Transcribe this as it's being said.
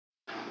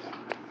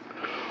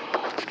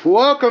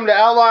Welcome to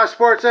Outlaw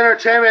Sports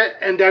Entertainment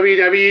and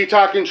WWE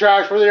Talking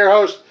Trash with your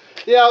host,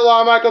 the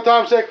Outlaw Michael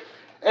Tomsic,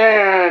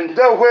 and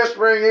the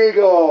Whispering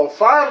Eagle,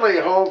 finally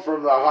home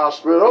from the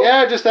hospital.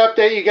 Yeah, just to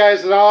update you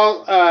guys and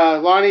all,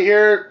 Lonnie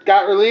here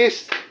got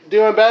released,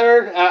 doing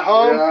better at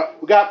home. Yeah.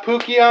 We got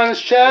Pookie on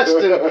his chest,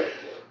 and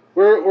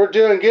we're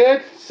doing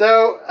good.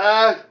 So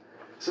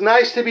it's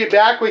nice to be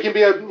back. We can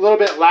be a little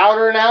bit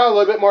louder now, a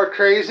little bit more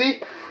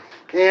crazy,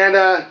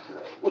 and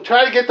we'll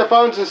try to get the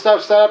phones and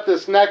stuff set up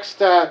this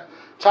next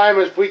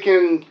time if we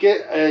can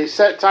get a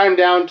set time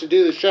down to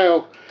do the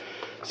show.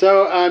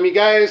 So you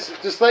guys,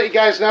 just to let you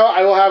guys know,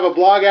 I will have a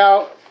blog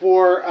out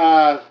for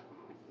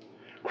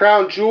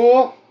Crown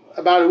Jewel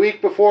about a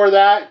week before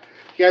that.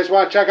 If you guys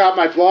want to check out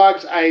my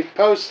blogs, I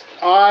post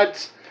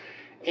odds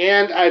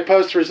and I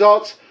post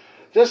results.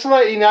 Just to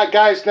let you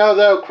guys know,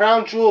 though,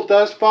 Crown Jewel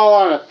does fall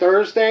on a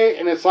Thursday,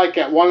 and it's like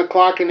at 1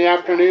 o'clock in the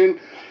afternoon.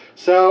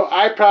 So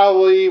I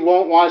probably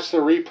won't watch the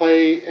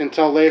replay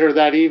until later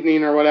that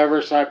evening or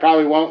whatever, so I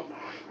probably won't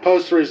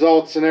post the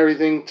results and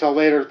everything till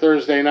later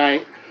Thursday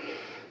night.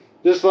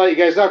 Just to let you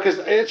guys know, because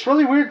it's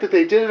really weird that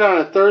they did it on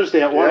a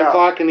Thursday at 1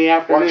 o'clock in the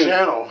afternoon. What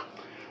channel?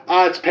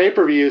 It's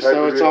pay-per-view,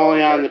 so it's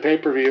only on the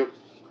pay-per-view.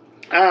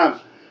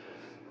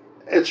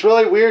 It's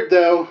really weird,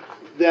 though,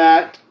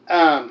 that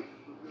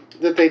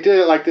that they did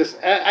it like this.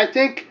 I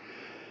think,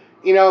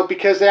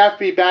 because they have to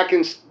be back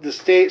in the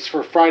States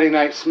for Friday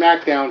Night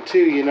SmackDown,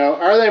 too,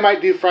 Or they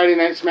might do Friday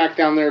Night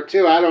SmackDown there,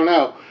 too. I don't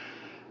know.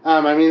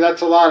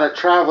 That's a lot of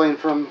traveling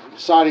from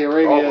Saudi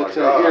Arabia to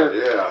here.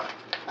 Yeah.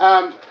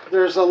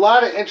 There's a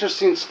lot of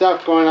interesting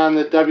stuff going on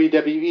in the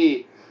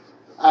WWE.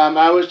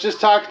 I was just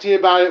talking to you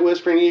about it,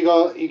 Whispering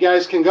Eagle. You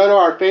guys can go to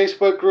our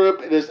Facebook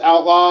group. It is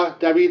Outlaw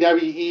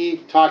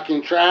WWE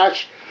Talking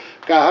Trash.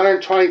 Got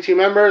 122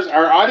 members.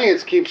 Our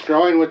audience keeps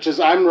growing, which is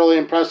I'm really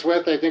impressed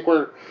with. I think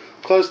we're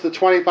close to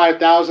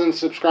 25,000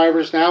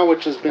 subscribers now,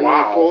 which has been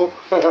really cool.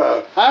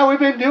 We've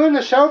been doing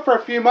the show for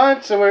a few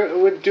months,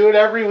 and we do it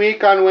every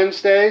week on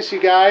Wednesdays,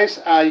 you guys.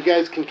 You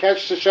guys can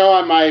catch the show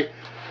on my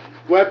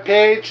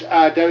webpage,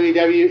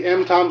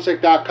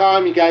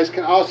 www.mtomsic.com. You guys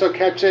can also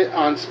catch it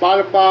on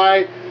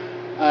Spotify.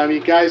 You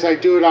guys, I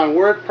do it on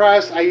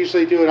WordPress. I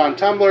usually do it on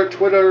Tumblr,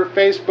 Twitter,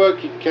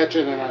 Facebook. You can catch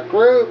it in our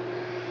group.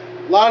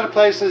 A lot of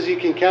places you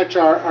can catch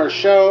our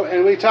show,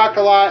 and we talk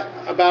a lot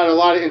about a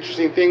lot of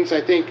interesting things. I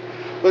think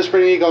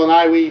Whispering Eagle and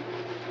I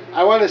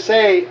want to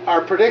say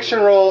our prediction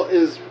roll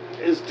is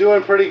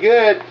doing pretty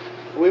good.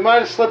 We might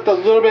have slipped a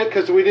little bit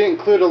because we didn't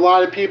include a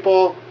lot of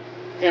people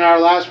in our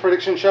last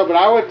prediction show, but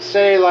I would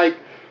say,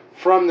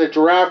 from the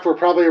draft, we're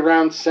probably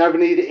around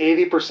 70 to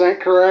 80%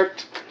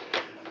 correct.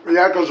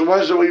 Yeah, because the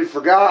ones that we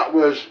forgot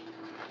was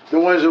the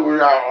ones that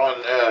were out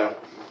on,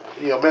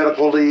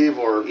 medical leave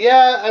or...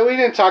 Yeah, we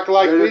didn't talk we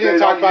didn't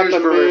talk about the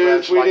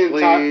moves. We didn't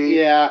talk...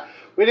 Yeah.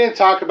 We didn't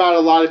talk about a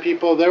lot of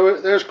people.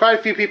 There's quite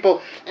a few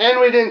people, and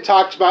we didn't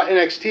talk about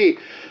NXT.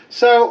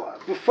 So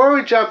before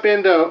we jump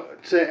into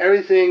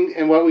everything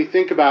and what we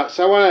think about,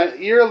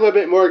 you're a little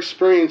bit more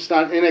experienced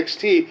on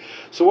NXT.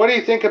 So what do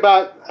you think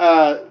about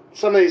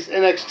some of these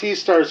NXT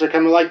stars that are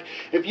coming? Like,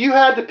 if you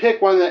had to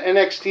pick one of the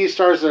NXT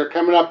stars that are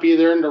coming up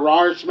either into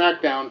Raw or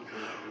SmackDown,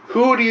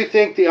 who do you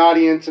think the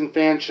audience and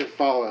fans should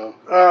follow?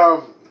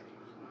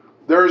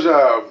 There's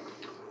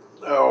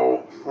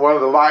one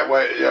of the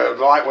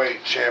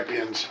lightweight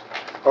champions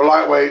or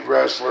lightweight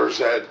wrestlers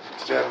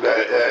that's in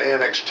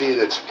NXT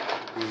that's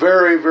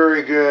very,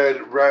 very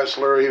good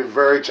wrestler. He's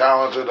very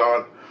talented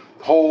on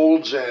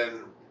holds and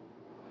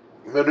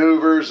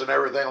maneuvers and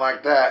everything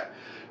like that.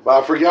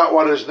 But I forgot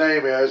what his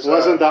name is.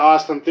 Wasn't the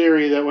Austin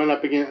Theory that went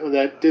up against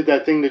that did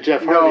that thing to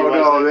Jeff Hardy?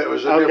 No, it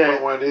was a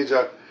different one. He's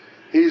a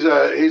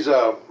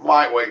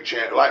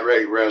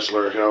lightweight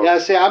wrestler. Yeah,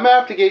 see, I'm gonna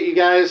have to get you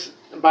guys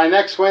by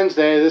next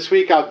Wednesday. This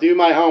week I'll do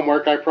my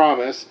homework, I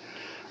promise.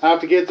 I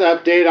have to get the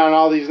update on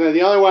all these.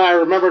 The only one I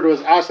remembered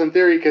was Austin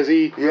Theory because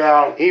he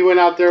went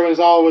out there and was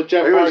all with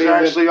Jeff Hardy. He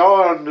was actually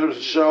on the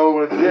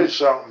show and did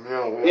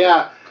something.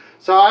 Yeah.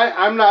 So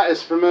I'm not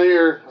as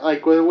familiar,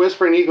 with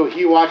Whispering Eagle.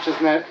 He watches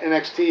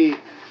NXT,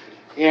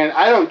 and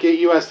I don't get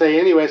USA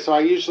anyway, so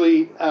I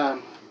usually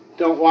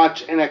don't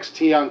watch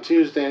NXT on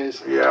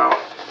Tuesdays. Yeah.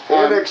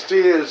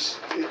 NXT is,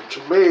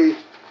 to me,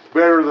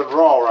 better than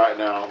Raw right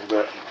now.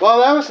 Well,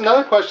 that was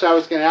another question I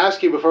was going to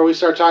ask you before we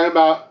start talking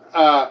about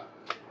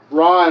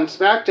Raw and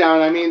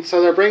SmackDown.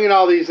 So they're bringing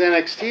all these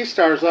NXT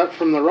stars up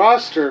from the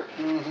roster.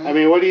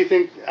 Mm-hmm. What do you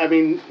think?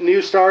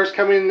 New stars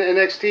coming to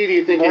NXT? Do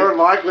you think more than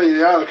likely?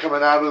 Yeah, they're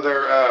coming out of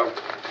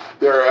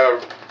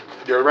their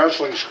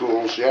wrestling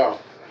schools. Yeah.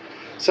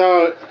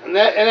 So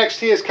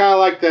NXT is kind of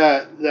like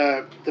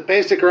the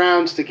basic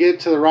rounds to get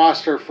to the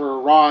roster for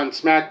Raw and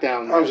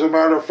SmackDown. As a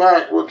matter of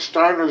fact, Rick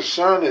Steiner's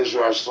son is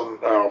wrestling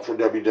for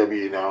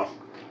WWE now.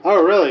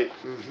 Oh, really?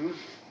 Mm-hmm.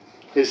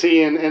 Is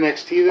he in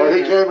NXT then? Well,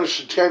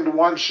 he came to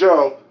one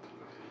show,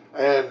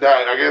 and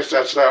I guess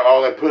that's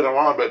all they put him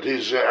on, but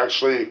he's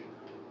actually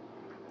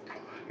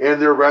in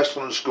their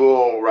wrestling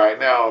school right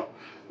now,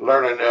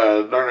 learning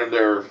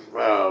their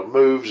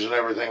moves and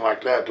everything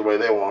like that the way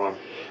they want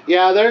them.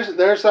 Yeah,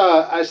 there's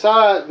I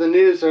saw the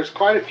news. There's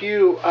quite a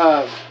few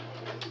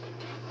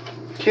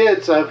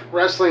kids of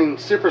wrestling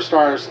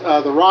superstars.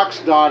 The Rock's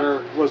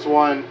daughter was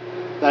one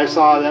that I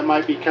saw that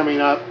might be coming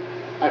up.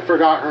 I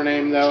forgot her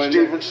name though.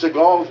 Steven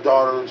Seagal's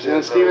daughter.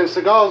 And Steven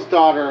Seagal's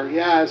daughter.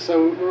 Yeah,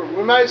 so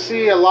we might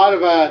see a lot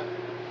of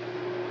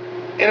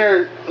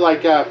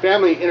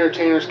family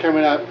entertainers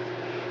coming up.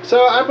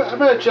 So I'm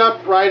going to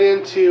jump right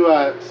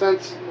into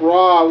since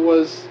Raw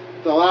was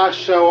the last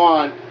show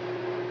on,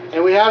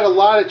 and we had a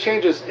lot of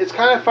changes. It's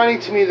kind of funny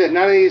to me that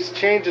none of these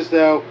changes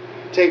though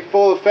take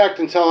full effect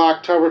until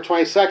October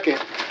 22nd.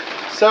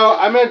 So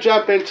I'm going to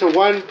jump into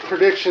one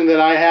prediction that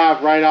I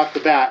have right off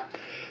the bat.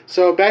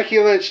 So Becky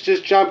Lynch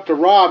just jumped to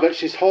Raw, but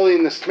she's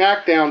holding the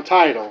SmackDown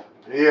title.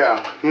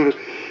 Yeah.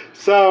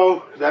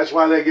 So that's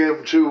why they gave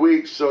them 2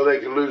 weeks so they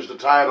can lose the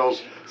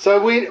titles.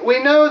 So we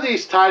know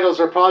these titles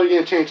are probably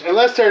going to change,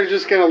 unless they're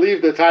just going to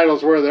leave the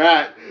titles where they're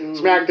at. Mm-hmm.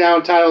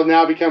 SmackDown title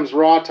now becomes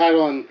Raw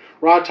title, and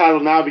Raw title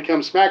now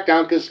becomes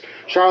SmackDown because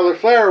Charlotte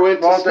Flair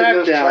went to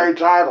SmackDown. They just trade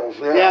titles.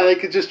 Yeah, they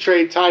could just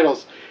trade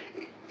titles.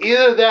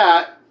 Either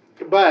that,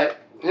 but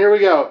here we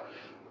go.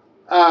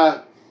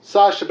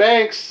 Sasha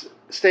Banks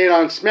stayed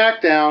on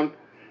SmackDown.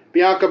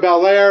 Bianca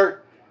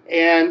Belair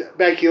and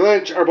Becky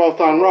Lynch are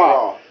both on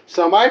Raw.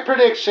 So my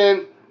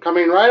prediction,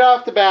 coming right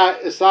off the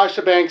bat, is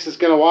Sasha Banks is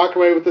going to walk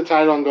away with the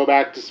title and go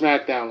back to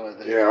SmackDown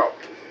with it. Yeah.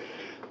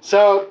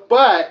 So,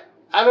 but,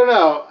 I don't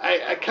know.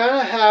 I kind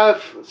of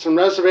have some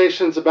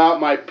reservations about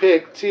my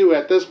pick, too,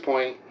 at this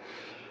point.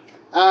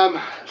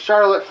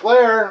 Charlotte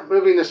Flair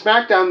moving to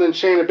SmackDown, then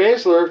Shayna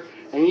Baszler,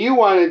 and you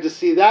wanted to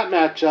see that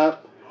matchup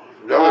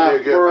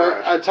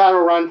for a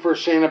title run for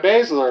Shayna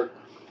Baszler.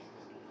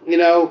 You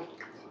know,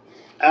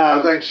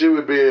 I think she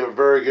would be a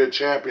very good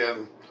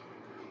champion.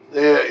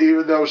 Yeah,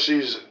 even though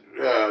she's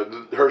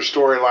her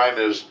storyline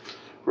is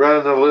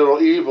running a little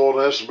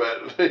evilness,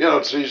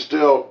 but she's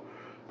still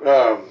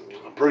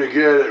pretty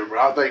good.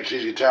 I think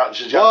she's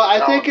talented. Well,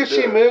 I think if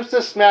she moves to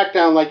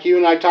SmackDown, like you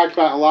and I talked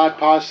about in a lot of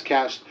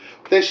podcasts,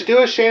 they should do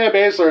a Shayna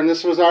Baszler, and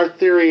this was our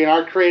theory and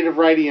our creative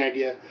writing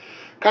idea.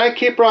 Kind of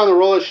keep her on the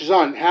roll that she's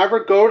on. Have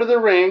her go to the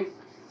ring,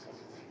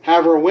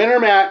 have her win her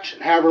match,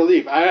 and have her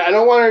leave. I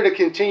don't want her to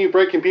continue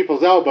breaking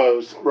people's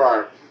elbows.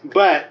 Right.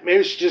 But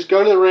maybe she just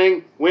go to the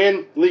ring,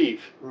 win,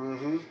 leave.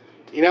 Mm-hmm.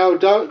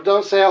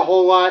 Don't say a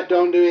whole lot.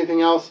 Don't do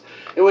anything else.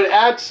 It would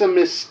add some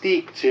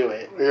mystique to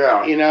it.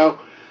 Yeah.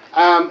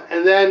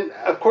 And then,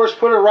 of course,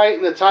 put her right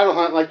in the title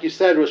hunt, like you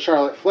said, with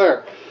Charlotte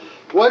Flair.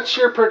 What's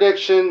your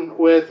prediction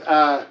with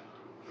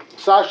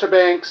Sasha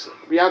Banks,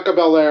 Bianca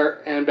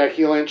Belair, and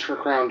Becky Lynch for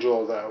Crown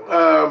Jewel,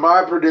 though?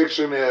 My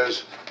prediction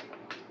is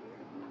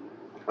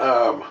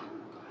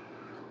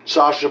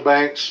Sasha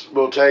Banks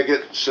will take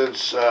it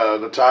since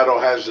the title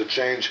has to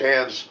change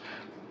hands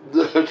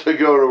to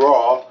go to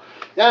Raw.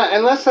 Yeah,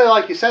 unless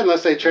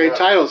they trade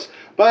titles.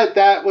 But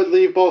that would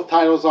leave both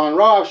titles on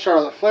Raw of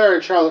Charlotte Flair,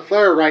 and Charlotte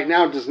Flair right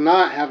now does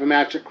not have a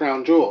match at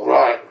Crown Jewel.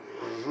 Right.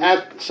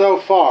 Mm-hmm. So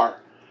far.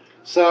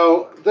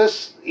 So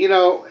this,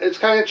 it's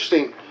kind of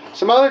interesting.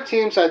 Some other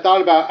teams I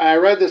thought about, I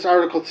read this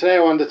article today, I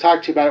wanted to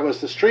talk to you about it,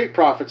 was the Street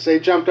Profits. They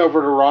jumped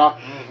over to Raw,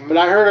 but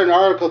I heard an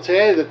article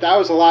today that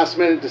was a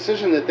last-minute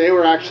decision, that they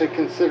were actually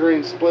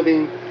considering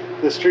splitting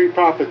the Street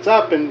Profits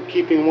up and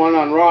keeping one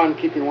on Raw and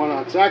keeping one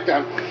on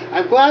SmackDown.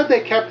 I'm glad they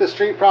kept the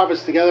Street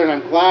Profits together, and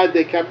I'm glad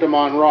they kept them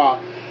on Raw.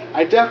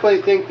 I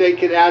definitely think they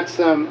could add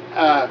some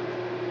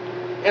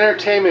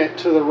entertainment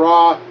to the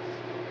Raw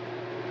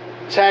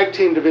tag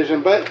team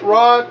division, but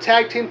Raw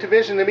tag team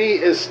division to me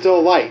is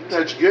still light.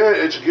 That's good.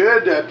 It's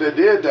good that they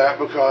did that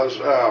because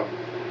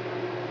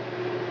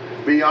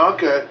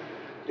Bianca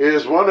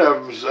is one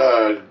of them's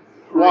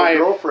real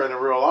girlfriend in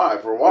real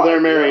life or wife.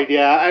 They're married,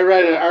 yeah. I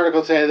read an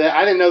article today that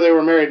I didn't know they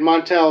were married.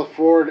 Montel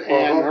Ford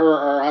and her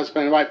are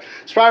husband and wife.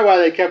 It's probably why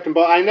they kept them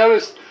both. I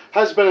noticed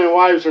husband and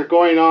wives are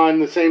going on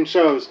the same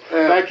shows.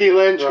 Becky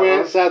Lynch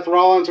went, Seth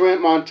Rollins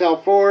went,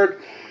 Montel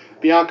Ford,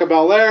 Bianca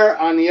Belair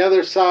on the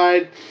other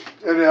side.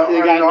 And they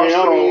got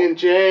Naomi and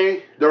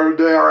Jay. They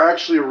are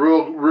actually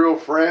real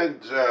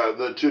friends.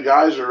 The two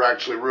guys are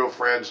actually real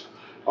friends,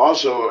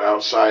 also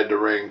outside the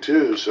ring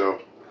too.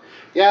 So,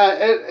 yeah,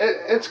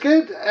 it's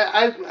good.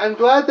 I'm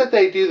glad that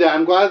they do that.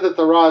 I'm glad that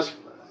the Raws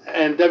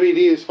and WD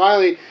is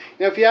finally.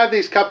 If you have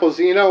these couples,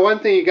 one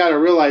thing you got to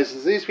realize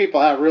is these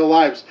people have real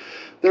lives.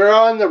 They're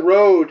on the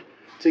road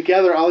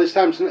together all these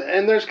times,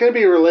 and there's going to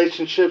be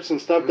relationships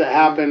and stuff that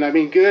happen. I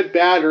mean, good,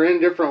 bad, or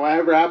indifferent,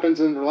 whatever happens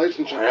in the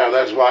relationship. Yeah,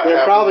 that's why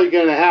they're probably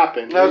going to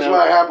happen. That's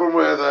what happened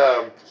with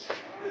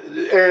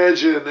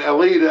Edge and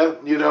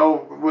Alita.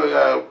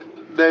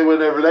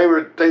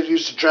 They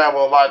used to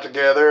travel a lot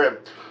together,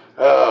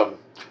 and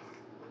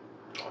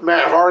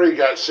Matt Hardy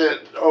got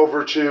sent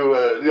over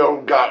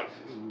to got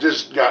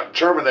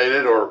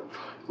terminated or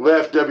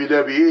left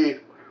WWE,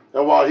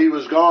 and while he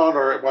was gone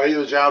or while he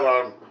was out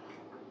on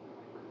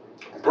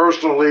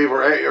personal leave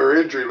or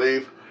injury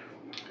leave,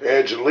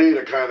 Edge and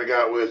Lita kind of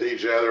got with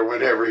each other.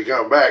 Whenever he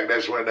come back,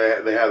 that's when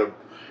they had a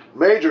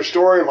major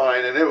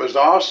storyline, and it was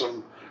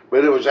awesome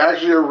but it was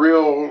actually a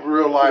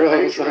real life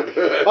Really, hatred.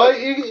 well,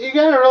 you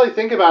got to really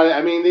think about it.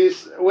 I mean,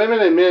 these women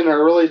and men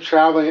are really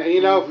traveling.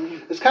 You know,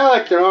 it's kind of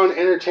like their own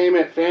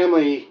entertainment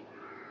family.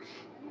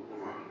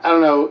 I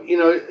don't know. You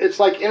know, it's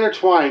like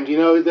intertwined. You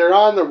know, they're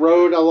on the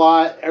road a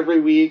lot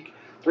every week,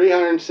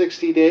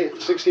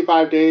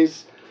 65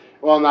 days.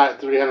 Well, not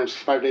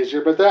 365 days a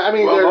year, but I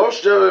mean,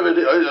 most of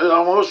it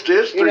almost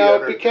is 300. You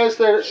know, because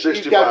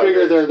you've got to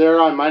figure they're there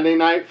on Monday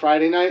night,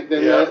 Friday night.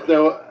 Then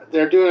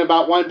they're doing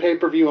about one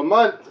pay-per-view a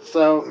month.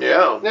 So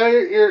yeah, now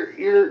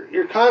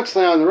you're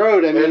constantly on the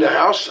road. I mean, and the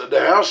house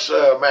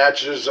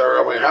matches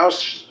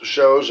house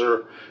shows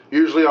are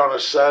usually on a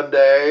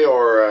Sunday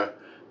or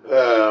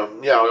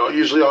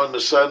usually on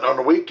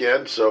the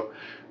weekend. So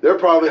they're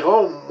probably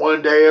home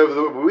one day of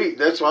the week.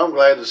 That's why I'm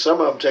glad that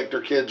some of them take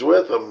their kids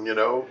with them. You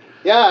know.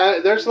 Yeah,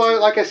 there's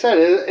like I said,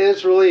 it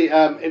is really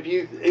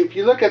if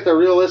you look at the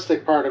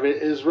realistic part of it,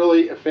 it is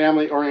really a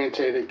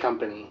family-oriented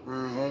company,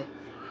 and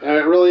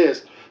it really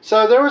is.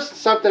 So there was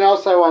something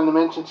else I wanted to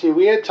mention to you.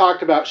 We had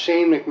talked about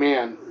Shane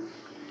McMahon,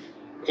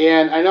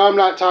 and I know I'm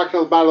not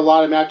talking about a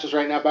lot of matches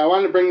right now, but I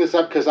wanted to bring this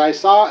up because I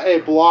saw a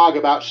blog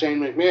about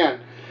Shane McMahon,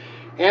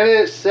 and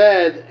it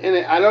said,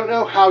 I don't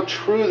know how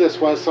true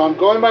this was, so I'm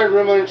going by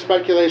rumor and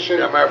speculation.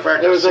 Yeah, matter of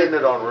fact, I've seen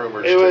it on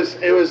rumors.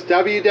 It was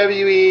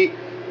WWE.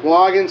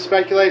 Blog and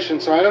speculation,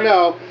 so I don't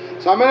know.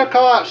 So I'm going to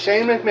call out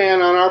Shane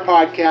McMahon on our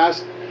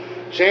podcast.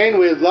 Shane,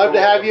 we'd love to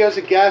have you as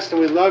a guest,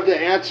 and we'd love to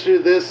answer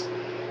this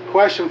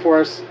question for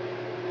us.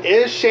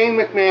 Is Shane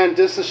McMahon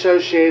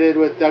disassociated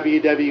with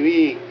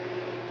WWE?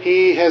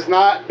 He has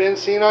not been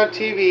seen on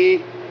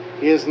TV.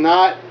 He has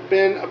not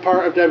been a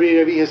part of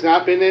WWE. He has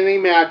not been in any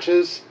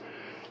matches.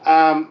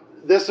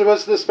 This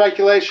was the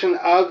speculation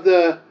of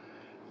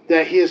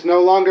that he is no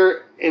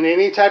longer in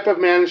any type of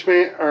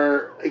management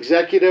or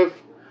executive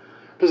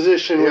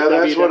position. Yeah,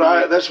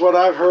 that's what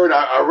I've heard.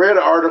 I read an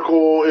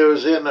article. It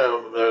was in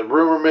a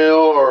rumor mill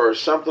or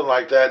something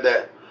like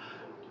that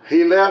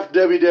he left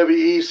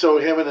WWE so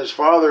him and his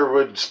father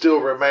would still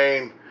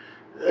remain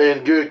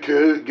in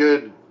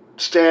good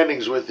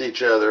standings with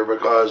each other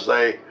because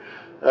they,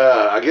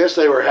 I guess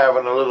they were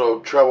having a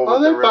little trouble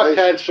with the relationship. Well, they've bucked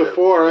heads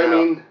before. Yeah. I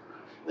mean,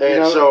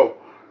 so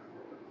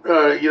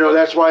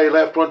that's why he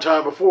left one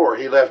time before.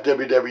 He left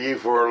WWE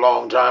for a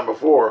long time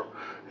before,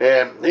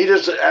 and he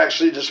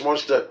just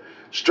wants to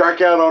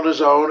strike out on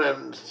his own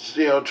and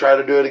try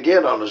to do it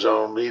again on his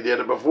own. He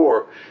did it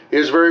before. He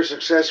was very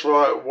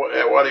successful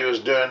at what he was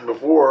doing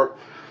before,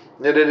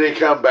 and then he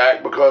come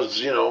back because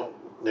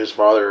his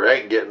father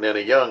ain't getting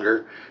any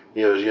younger.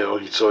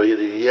 So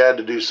he had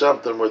to do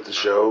something with the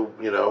show.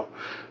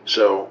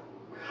 So.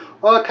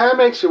 Well, it kind of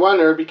makes you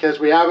wonder because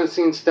we haven't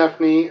seen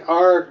Stephanie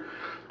or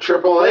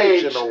Triple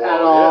H in a while,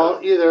 at all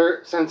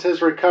either since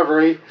his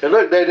recovery. And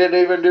look, they didn't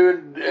even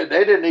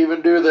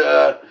do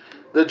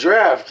the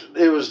draft.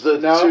 It was the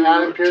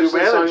Adam Pearce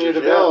and Sonya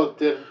Deville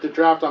did the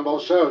draft on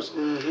both shows.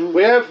 Mm-hmm.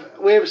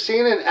 We have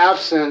seen an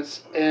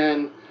absence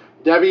in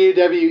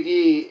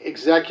WWE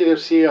executive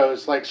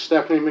CEOs like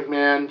Stephanie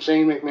McMahon,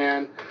 Shane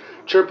McMahon,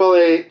 Triple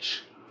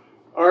H,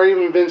 or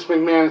even Vince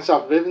McMahon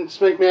himself. Vince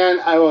McMahon,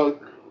 I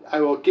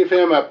will give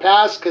him a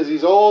pass because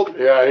he's old.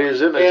 Yeah,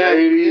 he's in his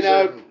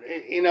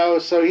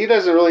 80s. So he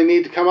doesn't really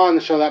need to come on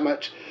the show that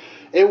much.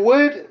 It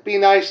would be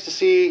nice to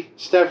see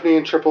Stephanie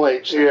and Triple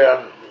H.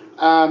 Yeah.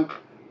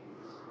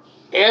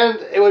 And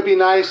it would be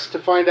nice to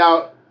find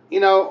out,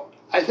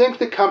 I think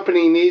the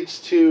company needs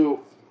to,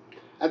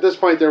 at this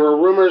point, there were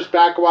rumors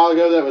back a while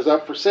ago that it was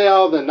up for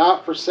sale, then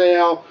not for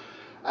sale,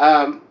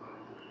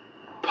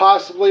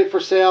 possibly for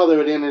sale. They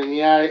would enter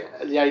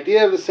the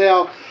idea of the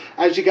sale.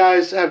 As you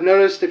guys have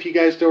noticed, if you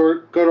guys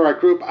go to our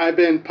group, I've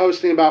been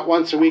posting about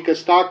once a week a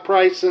stock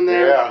price in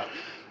there. Yeah.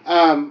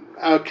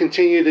 I'll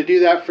continue to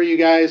do that for you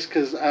guys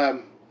because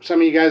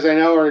some of you guys I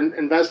know are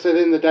invested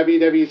in the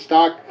WWE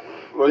stock.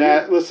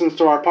 Listens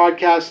to our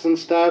podcasts and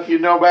stuff.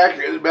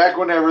 Back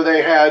whenever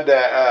they had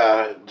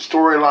that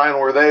storyline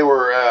where they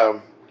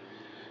were,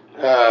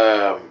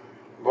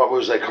 what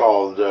was they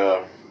called?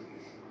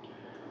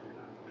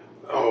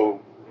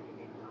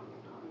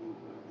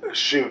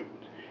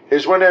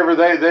 It's whenever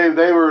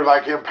they were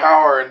like in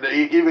power, and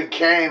even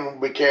Kane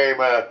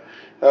became a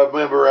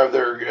member of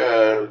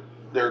their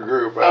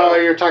group.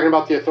 You're talking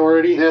about the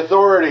Authority? The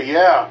Authority,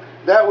 yeah.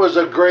 That was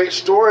a great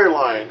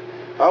storyline.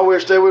 I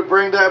wish they would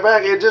bring that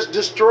back. It just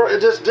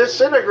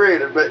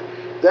disintegrated, but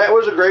that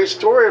was a great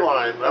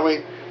storyline. I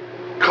mean,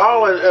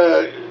 Colin,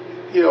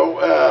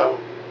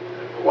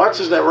 what's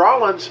his name,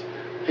 Rollins,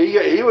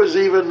 he was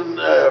even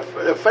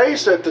a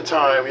face at the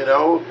time,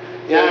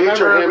 Yeah, he went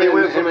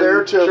from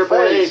there to a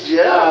face.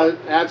 Yeah,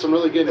 had some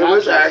really good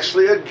matches.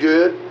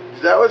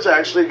 That was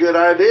actually a good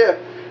idea.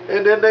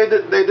 And then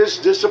they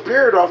just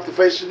disappeared off the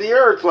face of the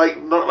earth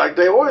like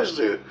they always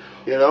do,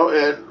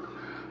 and.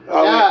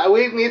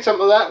 We need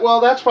some of that.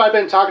 Well, that's what I've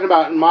been talking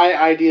about in my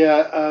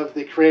idea of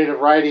the creative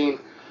writing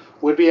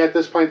would be at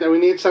this point that we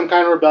need some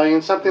kind of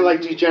rebellion, something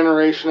like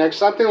Degeneration X,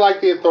 something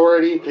like the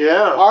Authority.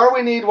 Yeah. Or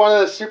we need one of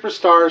the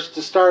superstars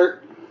to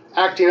start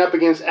acting up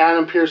against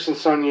Adam Pearce and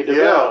Sonya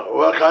Deville. Yeah,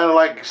 well, kind of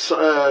like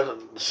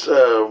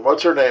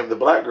what's her name, the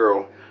black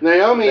girl.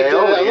 Naomi did it a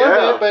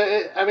little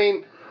bit, but I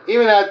mean,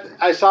 even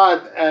I saw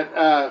it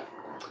at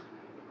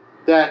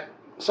that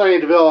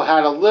Sonya Deville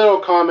had a little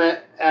comment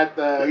at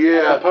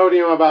the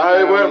podium about.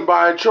 I went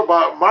by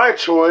my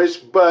choice,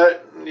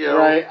 but you know,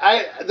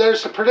 right.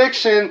 There's a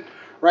prediction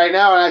right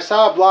now, and I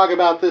saw a blog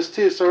about this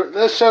too. So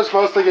this show's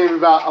mostly going to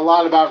be a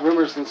lot about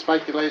rumors and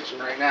speculation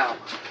right now,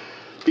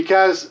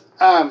 because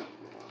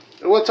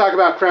we'll talk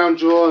about Crown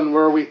Jewel and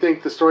where we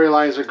think the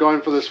storylines are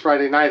going for this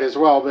Friday night as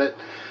well. But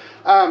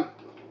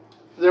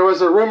there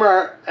was a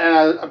rumor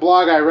and a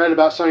blog I read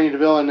about Sonya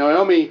Deville and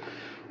Naomi,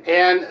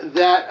 and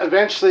that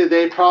eventually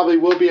they probably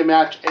will be a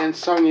match, and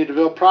Sonya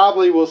Deville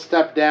probably will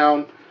step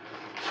down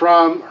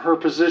from her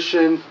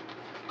position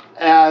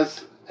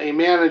as a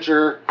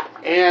manager.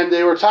 And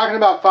they were talking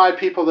about 5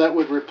 people that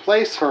would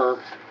replace her.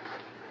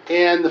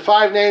 And the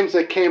 5 names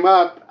that came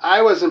up,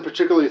 I wasn't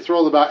particularly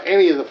thrilled about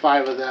any of the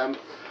 5 of them.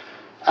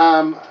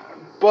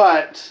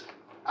 But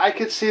I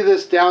could see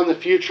this down the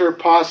future,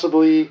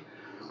 possibly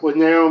with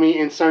Naomi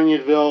and Sonya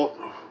Deville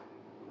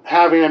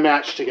having a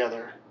match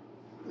together.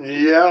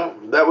 Yeah,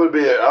 that would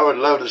be I would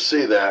love to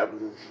see that.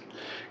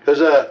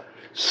 Because,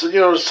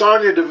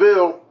 Sonya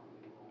Deville,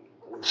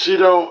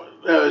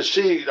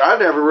 I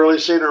never really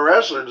seen her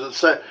wrestle.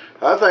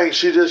 I think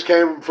she just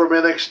came from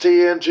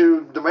NXT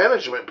into the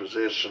management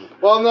position.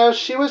 Well, no,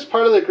 she was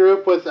part of the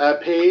group with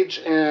Paige,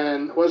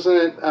 and wasn't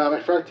it, I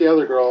forgot the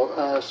other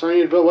girl,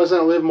 Sonya Deville,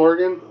 wasn't it Liv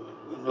Morgan?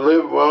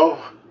 Liv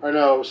Morgan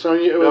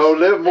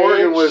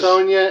was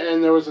Sonya,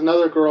 and there was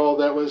another girl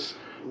that was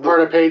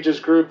part of Paige's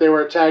group. They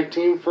were a tag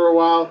team for a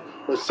while,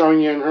 with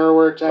Sonya and her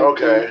were a tag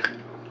team.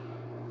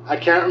 I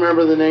can't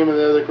remember the name of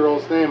the other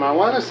girl's name. I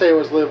want to say it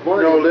was Liv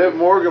Morgan. No, Liv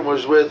Morgan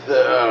was with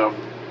the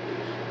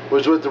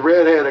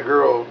redheaded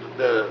girl,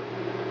 the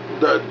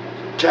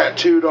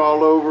tattooed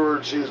all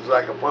over. She's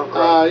like a punk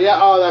rock.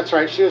 that's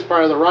right. She was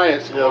part of the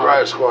Riot Squad. Yeah, the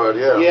Riot Squad,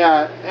 yeah.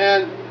 Yeah,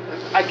 and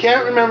I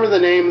can't remember the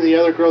name of the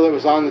other girl that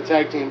was on the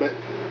tag team, but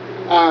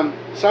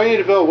Sonya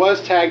Deville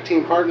was tag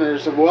team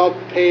partners. Well,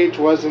 Paige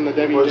was in the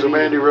WWE. Was it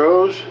Mandy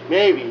Rose?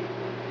 Maybe.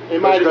 It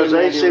might have been because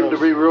they Mandy seem Rose. to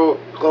be real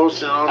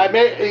close on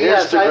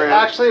Instagram.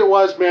 Actually, it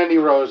was Mandy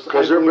Rose.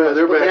 Because they're best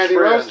Mandy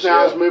friends. Rose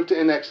now has moved to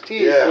NXT.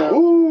 Yeah. So.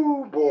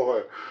 Ooh,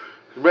 boy.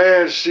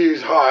 Man,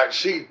 she's hot.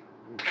 She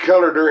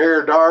colored her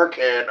hair dark,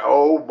 and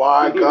oh,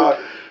 my God.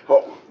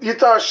 Oh, you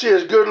thought she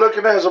was good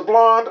looking as a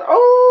blonde?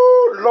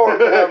 Oh, Lord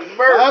have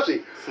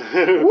mercy.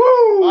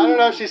 Woo! I don't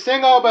know if she's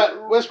single,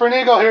 but Whispering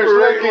Eagle here's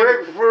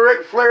looking.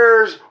 Ric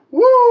Flair's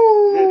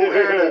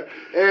woo!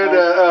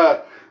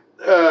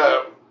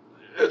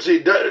 Let's see,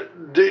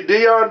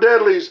 Dion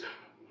Dudley's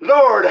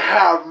Lord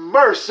have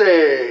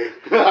mercy.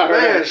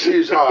 Man,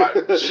 she's hot.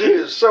 She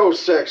is so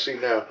sexy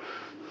now.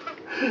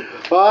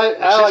 But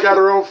she's got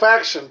her own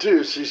faction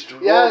too. She's I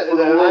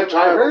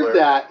heard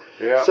that.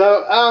 Yeah.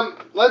 So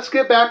let's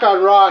get back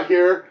on Raw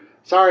here.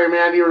 Sorry,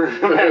 Mandy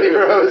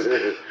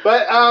Rose.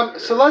 But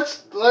so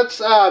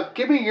let's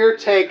give me your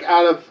take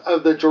out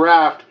of the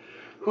draft.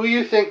 Who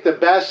you think the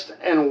best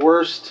and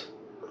worst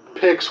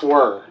picks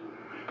were,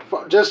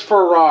 just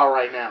for Raw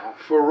right now?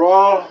 For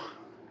Raw,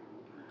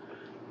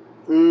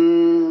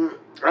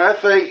 I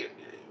think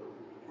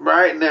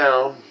right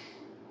now,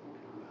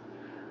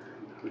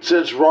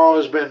 since Raw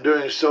has been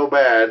doing so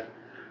bad,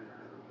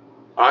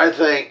 I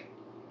think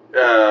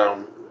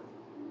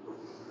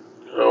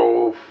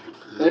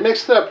they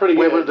mixed it up pretty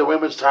good. The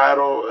women's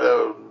title,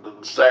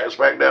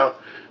 SmackDown,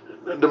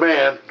 the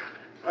man.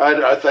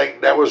 I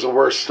think that was the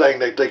worst thing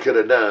that they could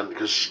have done,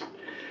 because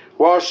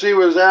while she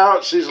was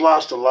out, she's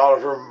lost a lot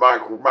of her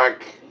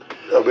mic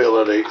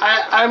ability.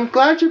 I'm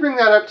glad you bring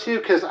that up too,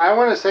 because I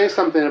want to say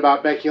something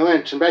about Becky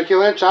Lynch. And Becky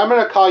Lynch, I'm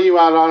going to call you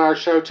out on our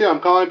show too.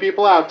 I'm calling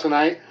people out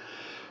tonight.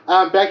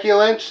 Becky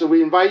Lynch,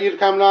 we invite you to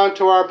come on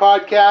to our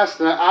podcast,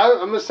 and I'm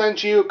going to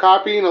send you a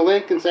copy and a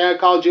link and say I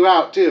called you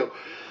out too.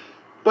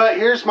 But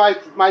here's my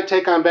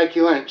take on Becky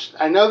Lynch.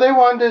 I know they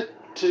wanted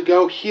to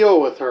go heel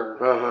with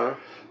her,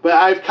 but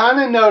I've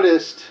kind of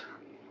noticed,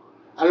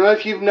 I don't know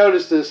if you've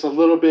noticed this a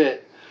little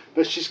bit,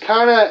 but she's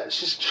trying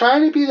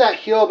to be that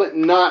heel, but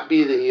not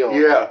be the heel.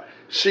 Yeah,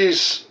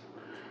 she's.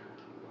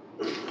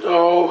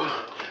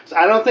 Oh, so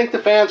I don't think the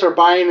fans are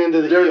buying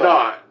into the heel.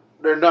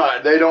 They're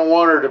not. They don't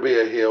want her to be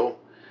a heel,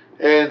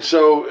 and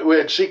so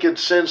when she can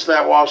sense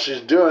that while she's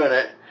doing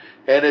it,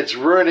 and it's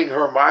ruining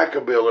her mic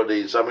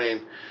abilities. I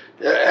mean,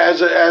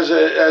 as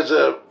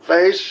a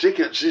face,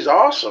 she's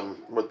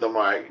awesome with the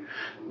mic,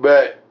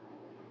 but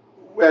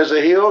as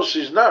a heel,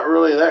 she's not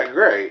really that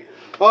great.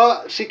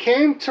 Well, she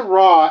came to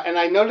Raw, and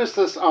I noticed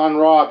this on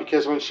Raw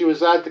because when she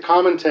was at the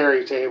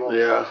commentary table,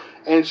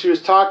 and she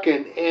was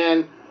talking,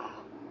 and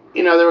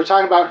they were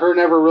talking about her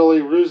never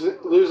really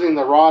losing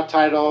the Raw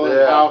title,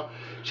 and how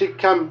she'd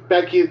come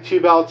Becky 2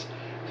 belts,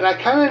 and I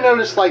kind of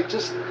noticed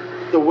just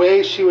the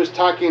way she was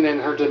talking and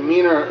her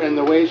demeanor and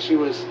the way she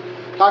was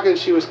talking,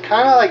 she was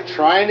kind of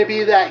trying to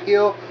be that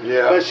heel,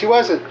 but she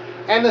wasn't.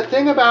 And the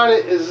thing about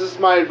it is, this is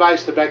my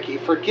advice to Becky: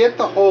 forget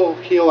the whole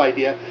heel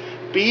idea.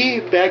 be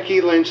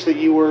Becky Lynch that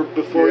you were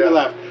before you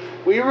left.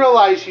 We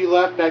realize you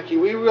left Becky.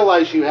 We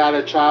realize you had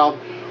a child.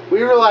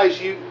 We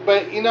realize you,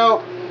 but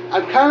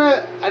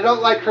I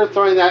don't like her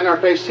throwing that in our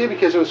face too,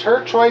 because it was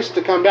her choice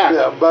to come back.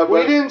 Yeah, but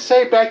we didn't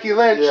say, Becky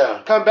Lynch,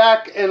 come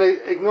back and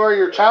ignore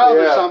your child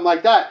or something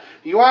like that.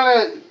 You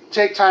want to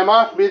take time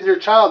off and be with your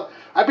child,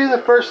 I'd be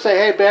the first to say,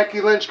 hey,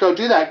 Becky Lynch, go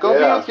do that. Go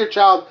be with your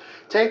child.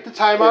 Take the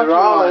time off.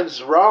 Rollins,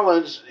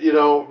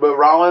 but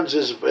Rollins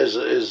is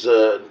he's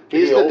the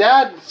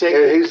dad.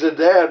 He's the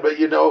dad, but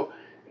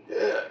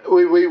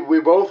we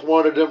both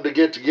wanted them to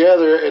get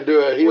together and do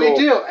a heel. We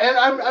do, and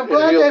I'm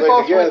glad they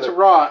both went to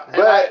Raw.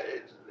 But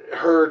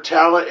her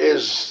talent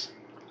is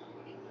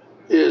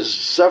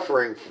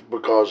suffering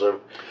because of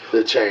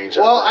the change.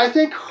 Well, I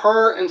think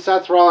her and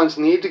Seth Rollins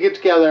need to get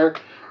together,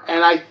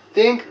 and I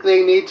think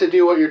they need to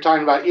do what you're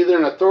talking about, either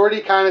an authority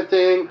kind of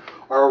thing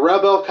or a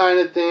rebel kind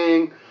of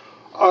thing,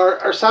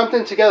 or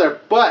something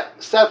together. But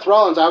Seth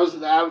Rollins,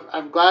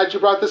 I'm glad you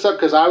brought this up,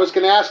 because I was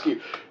going to ask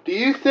you, do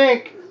you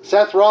think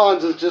Seth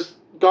Rollins has just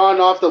gone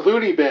off the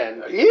loony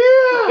bin?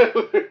 Yeah,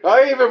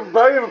 I even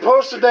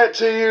posted that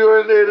to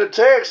you in a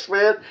text,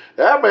 man.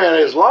 That man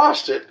has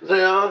lost it.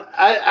 Yeah,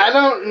 I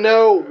don't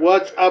know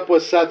what's up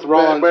with Seth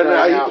Rollins but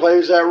right now. He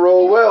plays that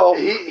role well.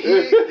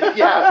 Either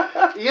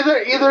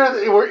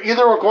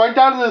we're going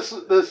down this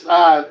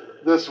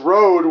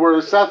road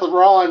where Seth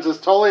Rollins has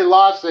totally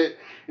lost it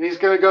and he's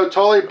going to go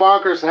totally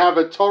bonkers and have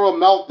a total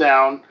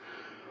meltdown,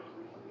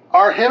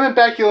 or him and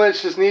Becky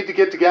Lynch just need to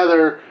get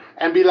together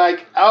and be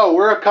like, oh,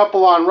 we're a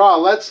couple on Raw.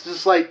 Let's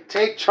just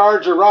take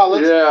charge of Raw.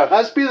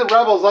 Let's be the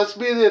rebels. Let's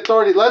be the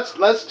authority.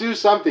 Let's do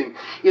something.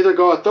 Either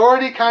go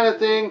authority kind of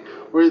thing,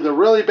 where you're the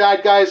really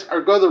bad guys,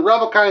 or go the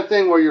rebel kind of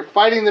thing, where you're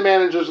fighting the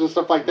managers and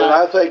stuff like that. But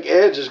I think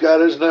Edge has got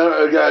his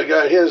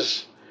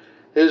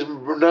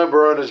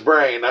number on his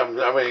brain.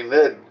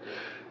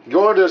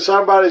 Going to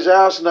somebody's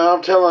house now.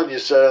 I'm telling you,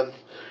 son.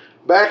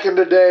 Back in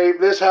the day,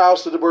 this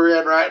house that we're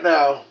in right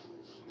now,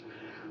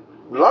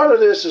 a lot of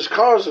this is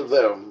cause of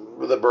them.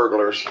 The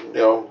burglars, this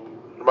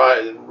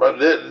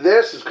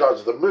is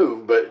because of the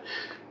move, but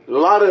a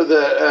lot of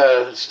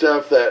the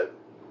stuff that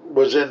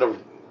was in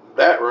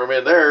that room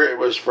in there, it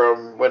was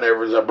from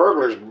whenever the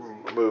burglars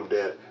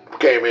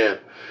came in.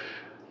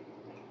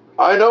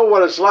 I know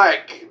what it's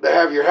like to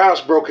have your house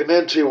broken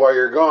into while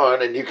you're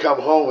gone, and you come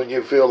home and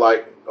you feel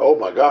like, oh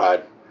my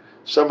God,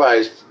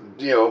 somebody's,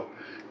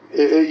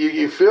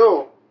 you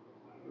feel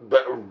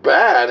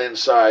bad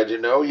inside,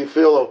 you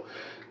feel,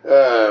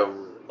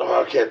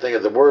 I can't think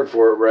of the word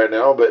for it right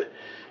now, but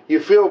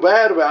you feel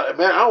bad about it.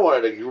 Man, I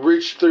wanted to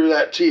reach through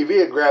that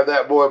TV and grab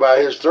that boy by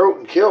his throat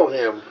and kill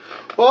him.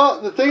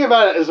 Well, the thing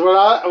about it is, what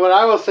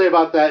I will say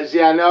about that is,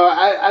 I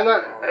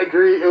don't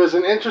agree. It was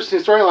an interesting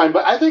storyline,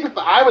 but I think if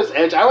I was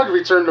Edge, I would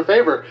return the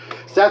favor.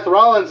 Seth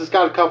Rollins has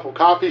got a couple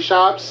coffee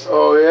shops.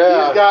 Oh,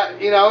 yeah. He's got,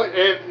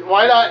 and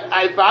why not?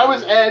 If I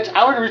was Edge,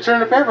 I would return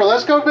the favor.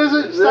 Let's go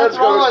visit Seth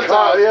Rollins'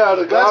 house.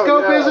 Let's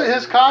go visit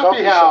his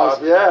coffee house.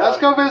 Let's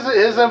go visit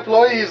his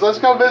employees. Let's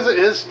go visit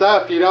his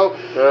stuff,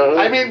 Uh-huh.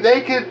 I mean,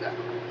 they could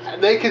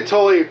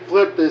totally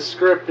flip this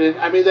script, and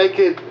they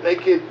could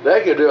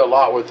do a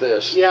lot with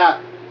this. Yeah,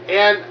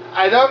 and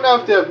I don't know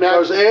if the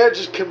match, because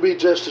Edge can be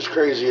just as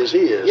crazy as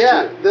he is.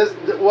 Yeah,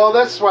 too.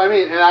 that's what I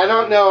mean, and I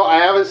don't know. I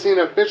haven't seen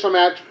an official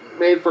match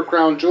made for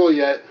Crown Jewel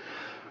yet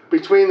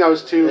between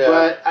those two,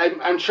 but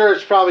I'm sure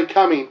it's probably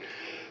coming.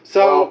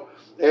 So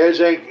Edge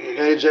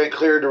ain't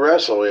cleared to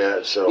wrestle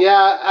yet. So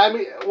yeah,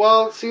 this is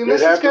what's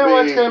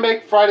going to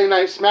make Friday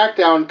Night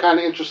SmackDown kind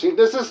of interesting.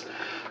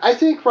 I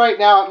think right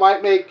now it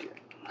might make.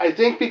 I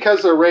think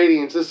because of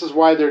ratings, this is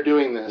why they're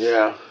doing this.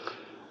 Yeah.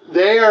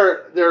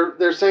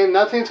 They're saying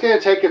nothing's going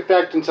to take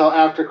effect until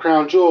after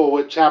Crown Jewel,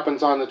 which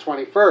happens on the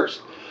 21st.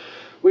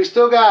 We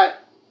still got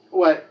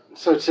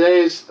so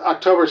today's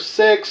October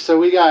 6th, so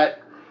we got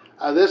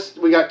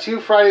we got 2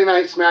 Friday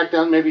Night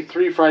SmackDown, maybe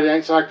 3 Friday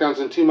Night SmackDowns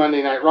and 2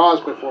 Monday Night Raws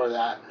before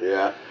that.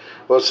 Yeah.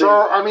 Well, see,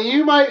 so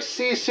you might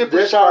see superstars.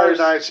 This Friday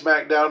Night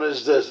SmackDown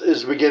is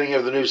the beginning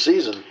of the new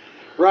season.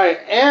 Right,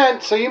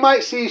 and so you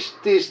might see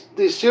these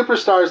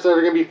superstars that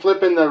are going to be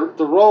flipping the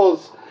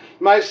roles.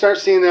 You might start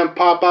seeing them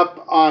pop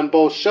up on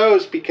both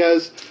shows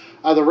because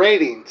of the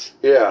ratings.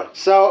 Yeah.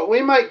 So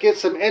we might get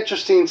some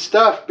interesting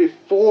stuff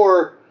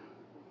before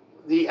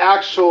the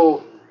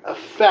actual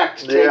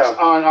effect takes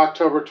on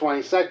October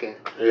 22nd.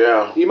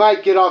 Yeah. You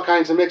might get all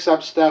kinds of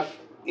mix-up stuff.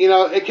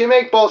 It can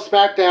make both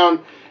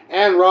SmackDown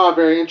and Raw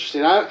very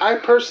interesting. I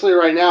personally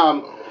right now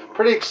I'm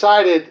pretty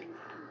excited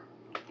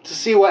to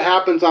see what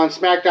happens on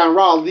SmackDown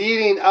Raw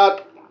leading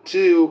up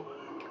to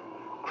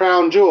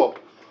Crown Jewel.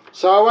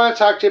 So I want to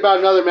talk to you about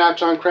another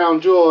match on Crown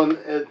Jewel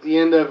at the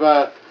end of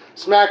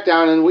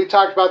SmackDown. And we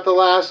talked about the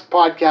last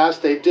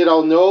podcast. They did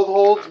a no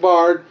holds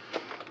barred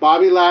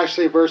Bobby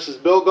Lashley versus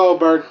Bill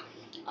Goldberg.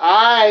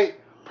 I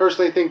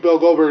personally think Bill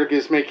Goldberg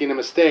is making a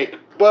mistake,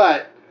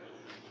 but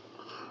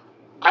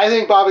I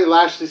think Bobby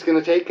Lashley's going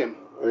to take him.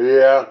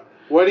 Yeah.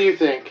 What do you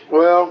think?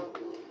 Well,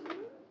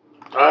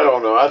 I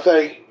don't know. I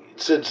think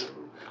since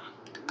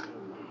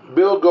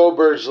Bill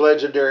Goldberg's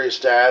legendary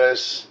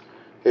status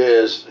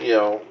is,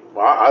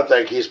 I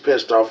think he's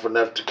pissed off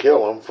enough to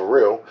kill him for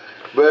real.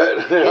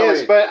 But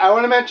but I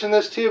want to mention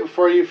this too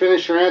before you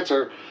finish your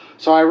answer.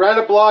 So I read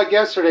a blog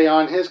yesterday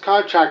on his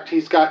contract.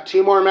 He's got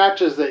 2 more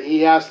matches that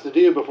he has to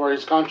do before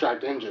his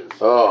contract hinges.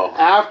 Oh.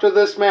 After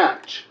this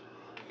match.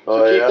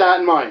 So keep that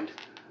in mind.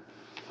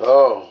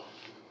 Oh.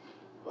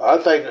 I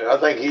think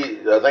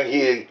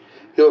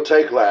he'll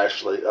take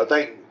Lashley. I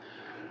think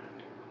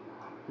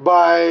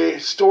by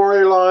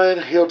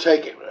storyline he'll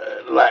take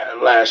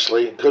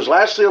Lashley, because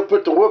Lashley will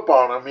put the whoop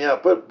on him. Yeah,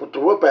 put the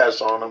whoop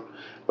ass on him.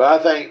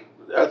 But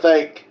I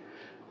think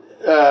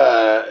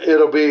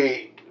it'll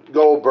be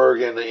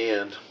Goldberg in the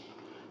end.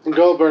 And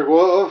Goldberg,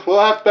 we'll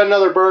have to bet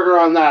another burger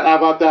on that. How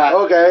about that?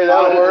 Okay,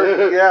 that'll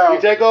work. Yeah. You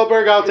take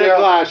Goldberg, I'll take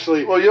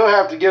Lashley. Well, you'll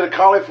have to get a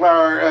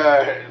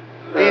cauliflower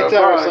pizza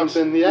or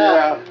something.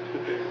 Yeah.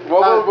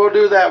 Well, we'll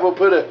do that. We'll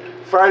put a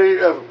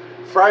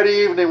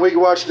Friday evening. We can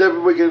watch.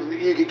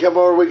 You can come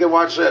over. We can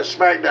watch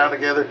SmackDown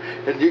together,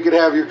 and you can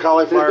have your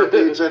cauliflower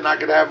pizza, and I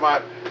can have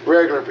my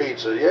regular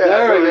pizza. Yeah.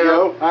 There we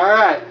go. All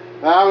right.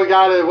 Well, we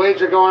got a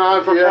wager going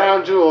on for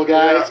Crown Jewel,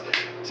 guys. Yeah.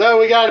 So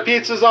we got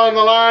pizzas on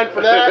the line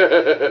for that.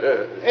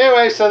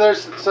 Anyway, so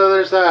there's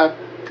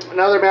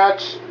another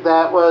match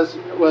that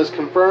was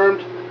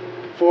confirmed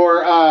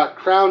for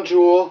Crown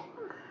Jewel,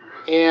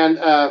 and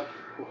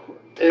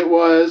it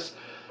was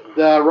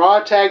the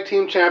Raw Tag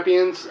Team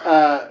Champions,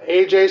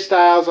 AJ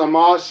Styles,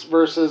 Omos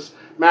versus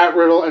Matt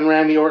Riddle and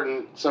Randy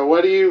Orton. So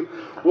what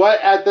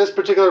at this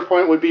particular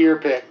point would be your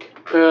pick?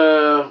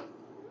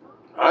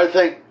 I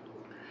think,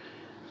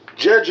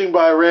 judging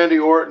by Randy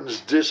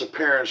Orton's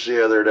disappearance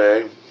the other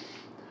day,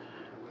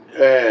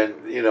 and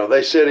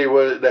they said he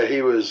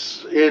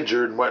was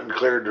injured and wasn't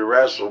cleared to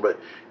wrestle, but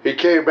he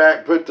came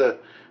back, put the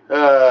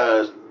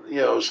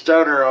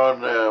stunner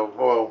on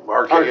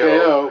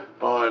RKO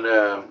on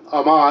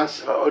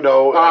Omos.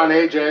 On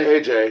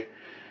AJ.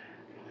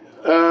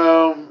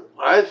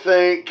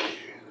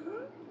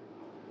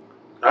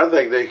 I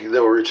think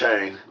they'll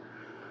retain,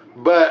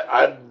 but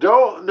I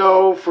don't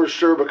know for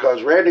sure,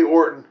 because Randy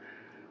Orton,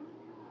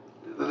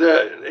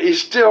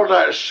 he's still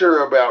not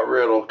sure about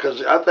Riddle,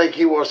 because I think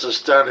he wants to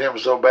stun him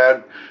so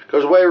bad,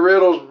 because the way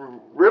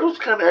Riddle's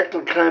kind of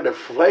acting kind of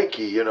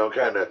flaky,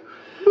 kind of.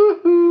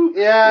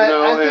 Yeah,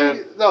 I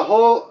think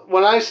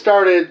when I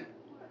started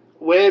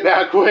way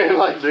back when,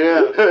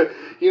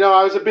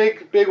 I was a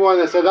big one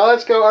that said, "Oh,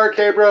 let's go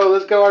RK Bro,"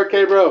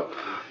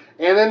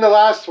 and then the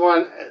last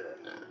one,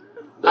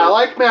 I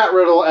like Matt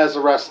Riddle as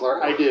a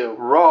wrestler, I do.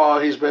 Raw,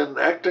 he's been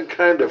acting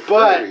kind of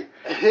funny.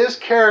 But his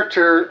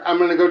character, I'm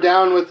going to go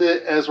down with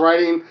it as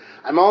writing.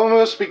 I'm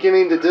almost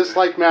beginning to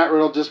dislike Matt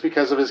Riddle just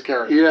because of his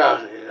character.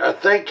 Yeah, I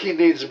think he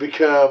needs to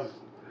become.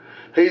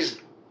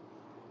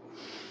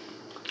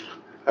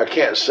 I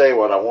can't say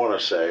what I want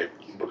to say,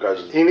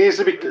 because he needs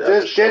to be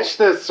ditch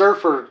the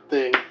surfer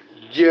thing.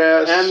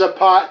 Yes. And the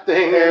pot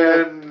thing.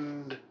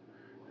 And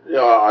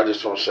I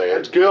just want to say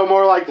it. Go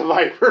more like the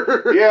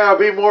Viper. Yeah,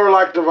 be more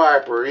like the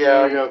Viper.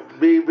 Yeah. There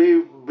you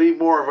go. Be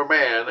more of a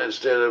man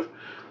instead of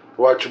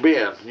what you're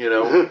being,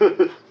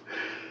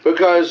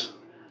 Because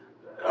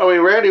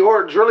Randy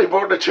Orton's really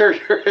wanting to tear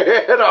your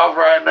head off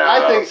right now.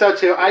 I think so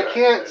too. I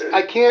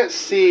can't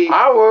see.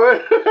 I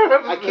would.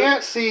 I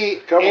can't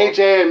see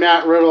AJ and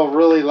Matt Riddle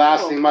really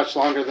lasting much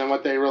longer than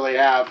what they really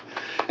have.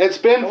 It's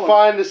been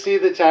fun to see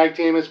the tag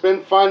team. It's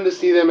been fun to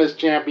see them as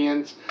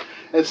champions.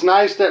 It's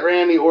nice that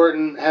Randy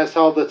Orton has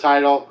held the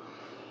title.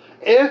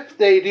 If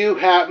they do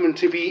happen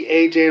to be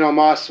AJ and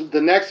Omos,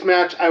 the next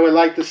match I would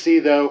like to see,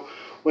 though,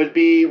 would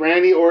be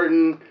Randy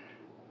Orton,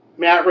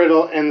 Matt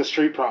Riddle, and the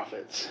Street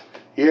Profits.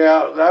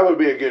 Yeah, that would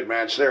be a good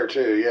match there,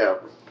 too, yeah.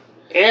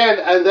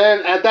 And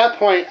then, at that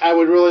point, I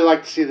would really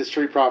like to see the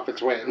Street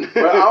Profits win.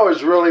 Well, I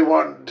was really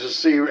wanting to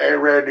see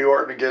Randy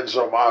Orton against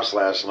Omos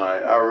last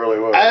night. I really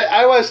was.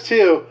 I was,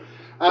 too.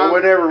 But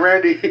whenever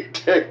Randy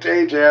picked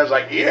AJ, I was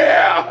like,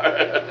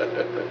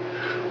 yeah!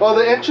 Well,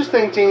 the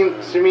interesting thing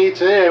to me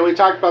today, we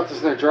talked about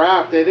this in the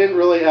draft, they didn't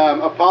really,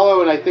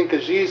 Apollo and I think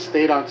Aziz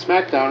stayed on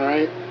SmackDown,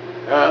 right?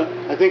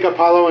 I think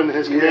Apollo and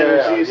his commander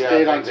Aziz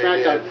stayed on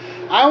SmackDown.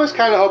 I was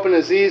kind of hoping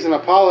Aziz and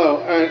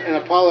Apollo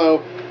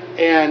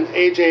and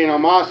AJ and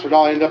Omos would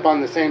all end up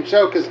on the same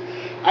show, because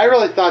I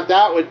really thought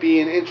that would be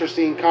an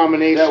interesting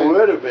combination. That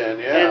would have been,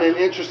 yeah. And an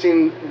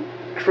interesting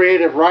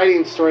creative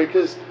writing story,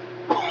 because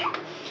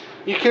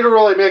you could have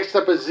really mixed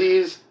up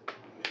Aziz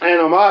and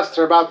Omos.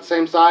 They're about the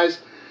same size.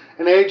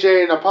 And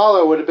AJ and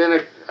Apollo would have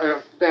been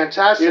a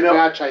fantastic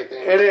match, I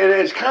think. And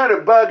it's kind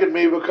of bugging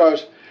me,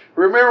 because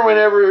remember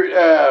whenever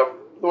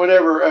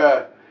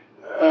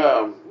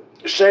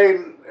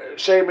Shane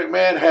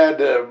McMahon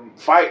had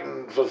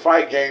fighting for the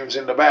fight games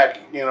in the back,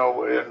 in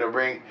the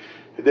ring.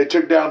 They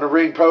took down the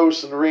ring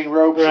posts and the ring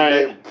ropes, and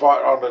they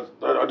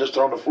fought just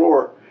on the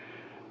floor.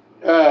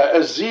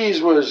 Aziz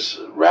was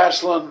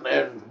wrestling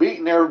and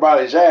beating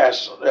everybody's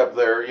ass up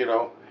there,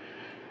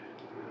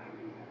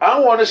 I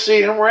want to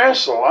see him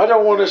wrestle. I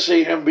don't want to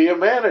see him be a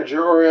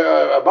manager or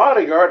a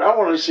bodyguard. I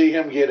want to see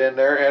him get in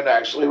there and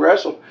actually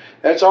wrestle.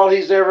 That's all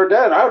he's ever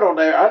done. I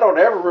don't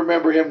ever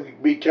remember him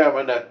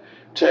becoming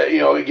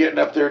getting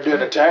up there and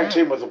doing a tag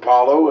team with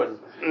Apollo and.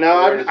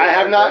 No, I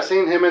have not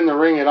seen him in the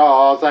ring at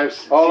all. I've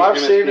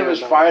seen him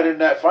as fight in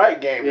that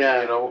fight game.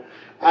 Yeah.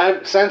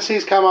 Since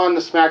he's come on to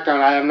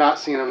SmackDown, I have not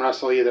seen him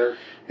wrestle either.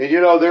 And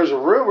there's a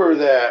rumor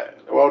that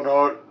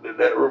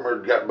that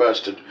rumor got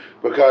busted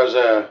because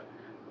a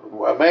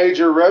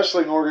major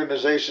wrestling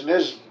organization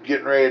is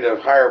getting ready to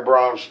hire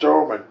Braun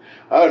Strowman.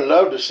 I would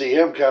love to see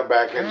him come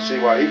back and see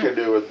what he can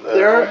do with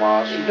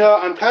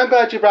Omos. I'm kind of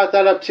glad you brought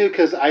that up too,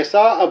 because I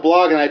saw a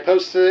blog and I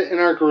posted it in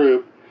our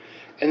group.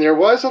 And there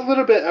was a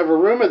little bit of a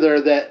rumor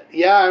there that,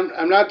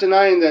 I'm not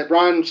denying that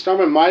Braun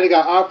Strowman might have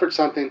got offered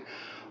something,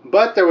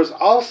 but there was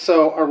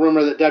also a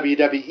rumor that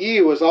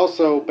WWE was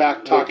also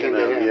back talking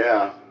to him.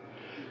 Yeah.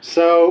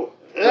 So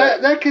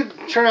that could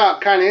turn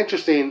out kind of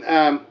interesting.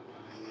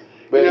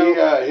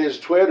 But his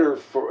Twitter,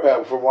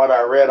 from what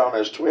I read on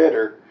his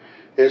Twitter,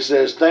 it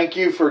says, "Thank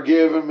you for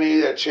giving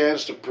me a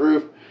chance to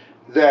prove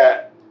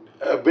that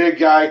a big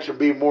guy can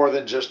be more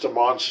than just a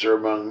monster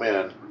among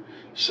men."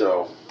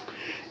 So...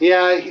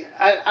 Yeah,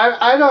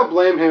 I don't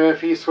blame him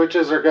if he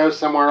switches or goes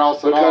somewhere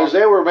else at all. Because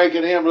they were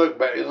making him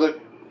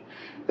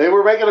they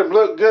were making him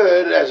look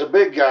good as a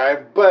big guy,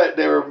 but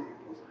they were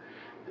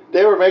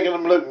making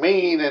him look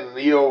mean and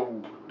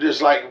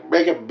just like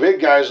making big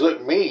guys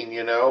look mean,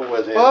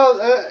 with him.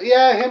 Well,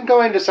 him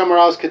going to somewhere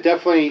else could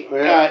definitely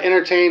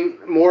entertain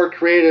more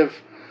creative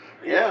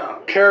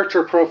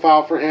character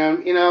profile for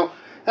him, and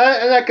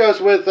that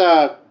goes with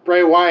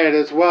Bray Wyatt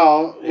as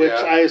well, which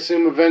I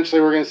assume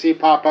eventually we're going to see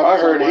pop up. I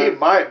heard he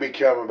might be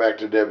coming back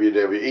to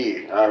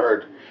WWE. I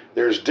heard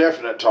there's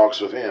definite talks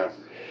with him.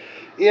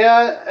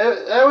 Yeah,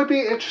 that would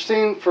be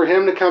interesting for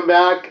him to come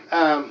back.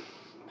 I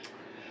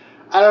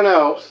don't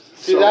know.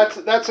 See, that's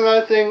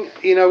another thing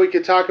we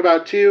could talk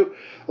about too.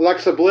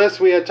 Alexa Bliss,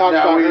 we had talked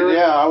about her.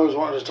 Yeah, I was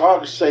wanting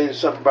to say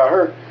something about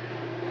her.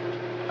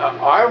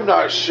 I'm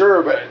not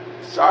sure, but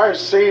I've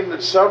seen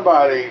that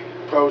somebody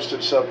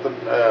posted something.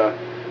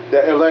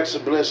 That Alexa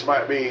Bliss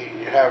might be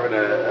having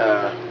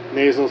a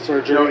nasal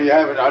surgery.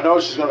 I know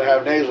she's going to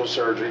have nasal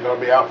surgery. Going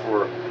to be out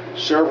for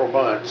several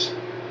months,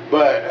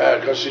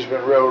 but because she's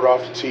been rolled off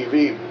the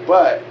TV.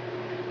 But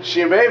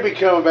she may be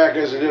coming back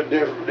as a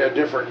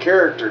different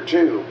character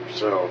too.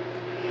 So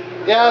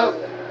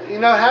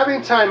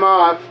having time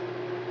off,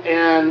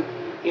 and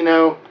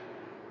the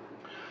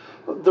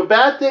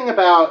bad thing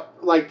about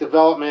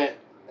development,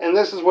 and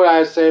this is what I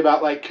would say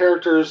about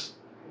characters.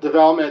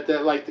 Development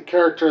that the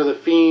character of the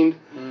Fiend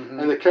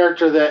and the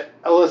character that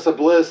Alexa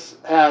Bliss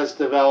has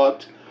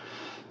developed.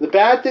 The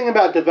bad thing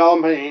about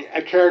developing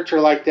a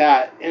character like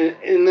that,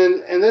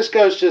 and this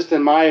goes just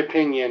in my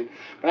opinion,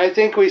 but I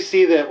think we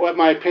see that what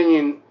my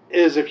opinion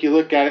is, if you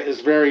look at it, is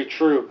very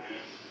true.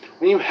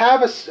 When you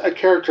have a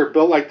character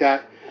built like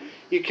that,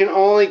 you can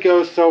only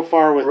go so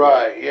far with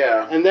it.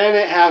 Yeah. And then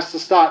it has to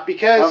stop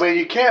because...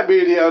 you can't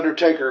be the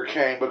Undertaker or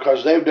Kane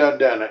because they've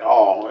done it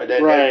all. They've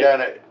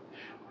done it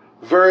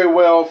very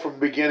well from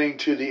beginning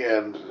to the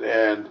end,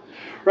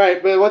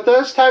 right. But with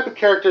those type of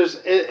characters,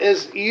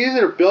 is you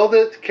either build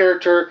a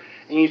character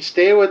and you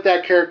stay with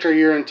that character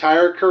your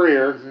entire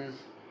career,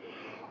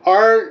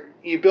 or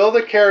you build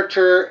a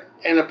character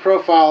and a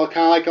profile,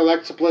 kind of like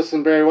Alexa Bliss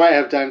and Bray Wyatt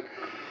have done.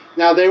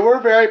 Now they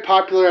were very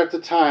popular at the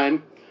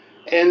time,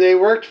 and they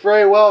worked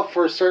very well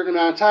for a certain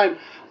amount of time,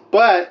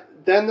 but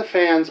then the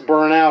fans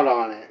burn out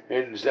on it.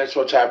 And that's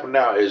what's happened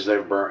now, is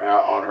they've burnt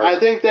out on her. I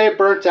think they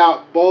burnt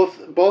out both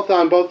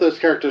on both those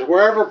characters.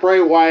 Wherever Bray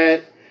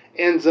Wyatt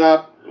ends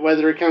up,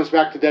 whether he comes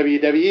back to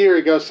WWE or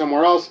he goes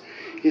somewhere else,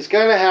 he's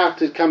going to have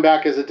to come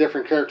back as a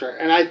different character.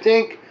 And I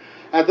think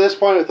at this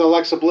point with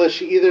Alexa Bliss,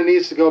 she either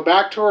needs to go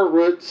back to her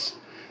roots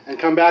and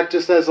come back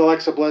just as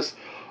Alexa Bliss,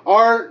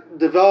 or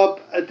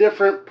develop a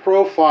different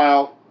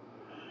profile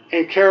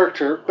and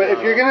character. But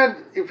if you're gonna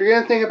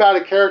think about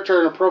a character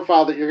and a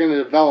profile that you're going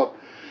to develop,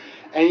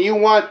 and you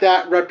want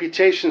that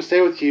reputation to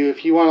stay with you,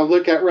 if you want to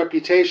look at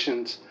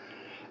reputations,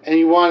 and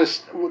you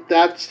want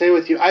that to stay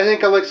with you, I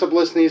think Alexa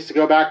Bliss needs to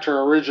go back to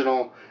her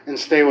original and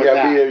stay with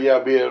that.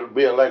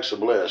 Be Alexa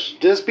Bliss.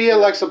 Just be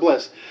Alexa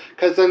Bliss,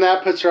 because then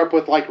that puts her up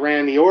with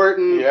Randy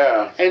Orton.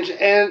 Yeah.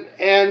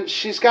 And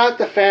she's got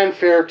the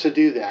fanfare to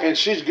do that. And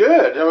she's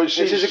good.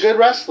 She's a good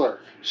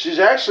wrestler. She's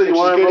actually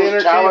one of the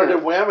most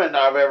talented women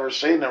I've ever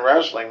seen in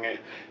wrestling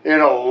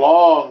in a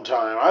long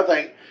time.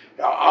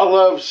 I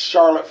love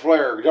Charlotte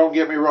Flair. Don't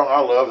get me wrong. I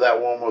love that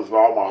woman with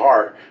all my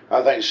heart.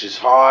 I think she's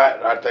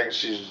hot. I think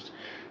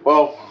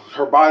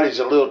her body's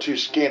a little too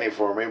skinny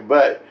for me,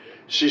 but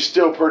she's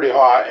still pretty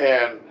hot.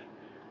 And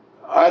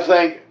I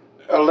think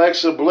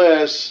Alexa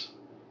Bliss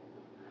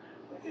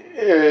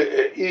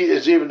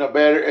is even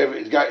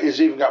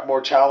got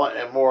more talent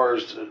and more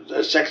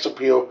sex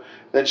appeal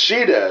than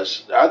she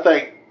does. I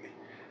think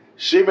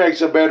she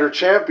makes a better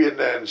champion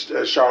than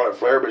Charlotte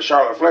Flair, but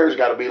Charlotte Flair's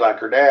got to be like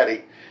her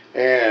daddy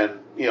and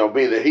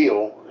be the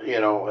heel,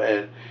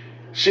 and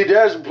she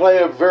does play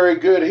a very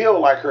good heel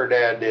like her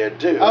dad did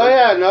too. Oh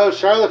yeah, no,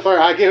 Charlotte Flair.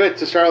 I give it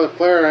to Charlotte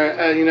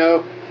Flair.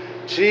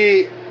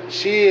 She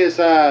is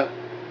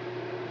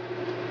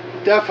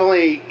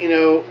definitely.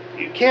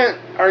 You can't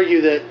argue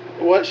that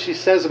what she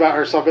says about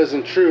herself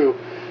isn't true.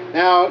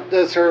 Now,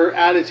 does her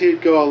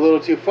attitude go a little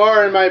too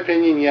far? In my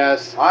opinion,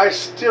 yes. I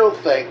still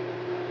think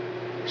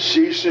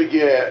she should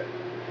get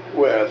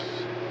with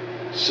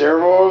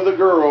several of the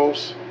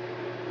girls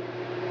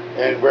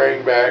and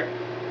bring back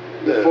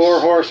the 4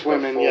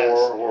 horsewomen. The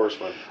 4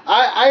 horsemen.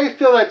 I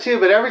feel that too,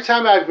 but every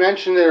time I've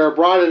mentioned it or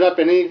brought it up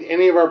in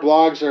any of our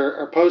blogs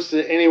or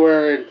posted it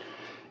anywhere, and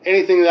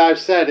anything that I've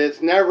said,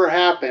 it's never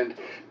happened.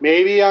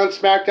 Maybe on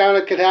SmackDown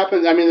it could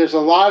happen. I mean, there's a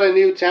lot of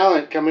new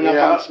talent coming up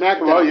on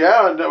SmackDown. Well,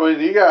 yeah,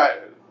 you got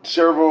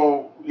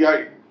several.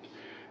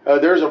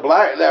 There's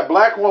that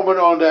black woman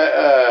on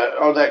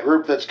that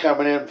group that's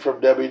coming in from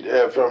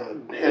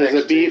from NXT. Is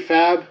it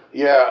B-Fab?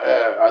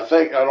 Yeah, I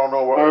think, I don't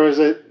know what. Or is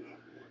it?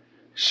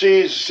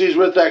 She's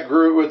with that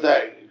group, with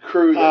that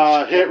crew.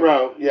 Hit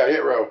Row. Yeah,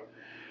 Hit Row.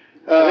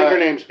 I think her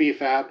name's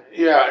B-Fab.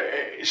 Yeah,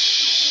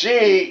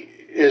 she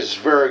is a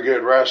very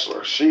good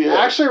wrestler. She is.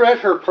 I actually read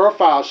her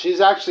profile. She's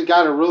actually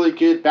got a really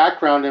good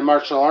background in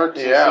martial arts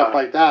and stuff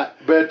like that.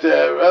 But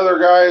other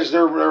guys,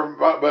 their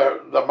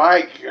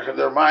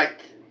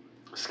mic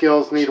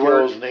skills need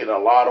work. Need a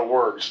lot of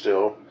work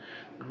still,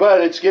 but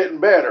it's getting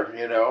better,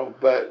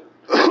 But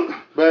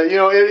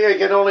it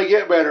can only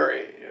get better,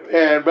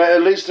 but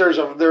at least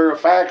they're a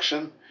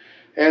faction,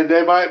 and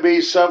they might be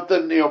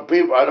something.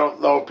 People. I don't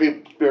know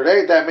people. There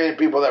ain't that many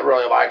people that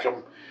really like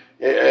them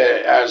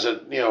as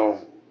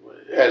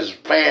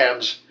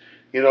fans.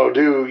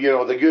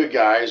 The good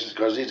guys,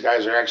 because these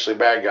guys are actually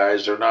bad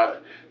guys. They're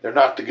not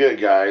the good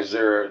guys.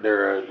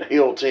 They're a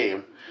heel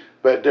team,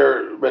 but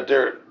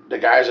the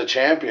guy's a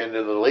champion,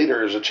 and the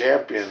leader is a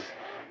champion,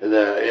 the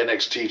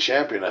NXT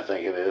champion, I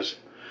think it is.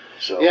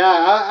 So yeah,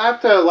 I have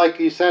to, like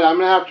you said, I'm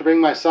gonna have to bring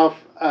myself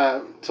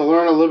to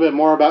learn a little bit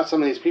more about some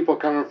of these people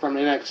coming from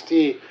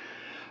NXT.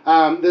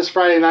 This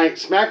Friday night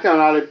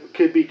SmackDown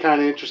could be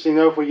kind of interesting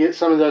though if we get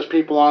some of those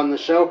people on the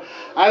show.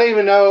 I don't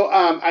even know.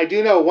 I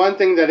do know one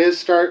thing that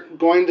is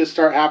going to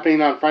start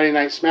happening on Friday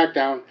night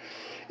SmackDown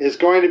is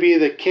going to be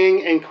the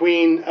King and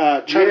Queen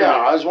tournament. Yeah,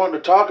 I was wanting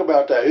to talk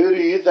about that. Who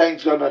do you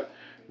think's going to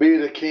be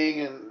the king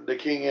and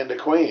the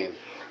queen?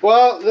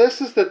 Well,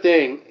 this is the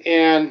thing,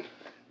 and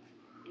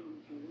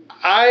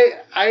I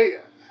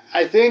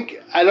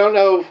think, I don't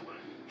know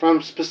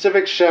from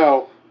specific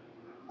show,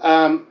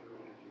 and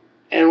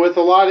with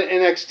a lot of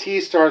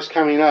NXT stars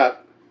coming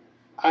up,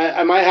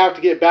 I might have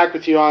to get back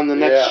with you on the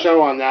next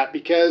show on that,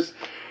 because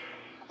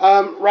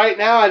right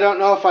now I don't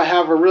know if I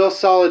have a real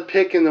solid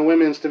pick in the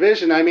women's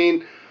division. I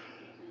mean,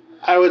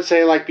 I would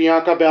say like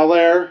Bianca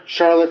Belair,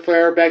 Charlotte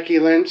Flair, Becky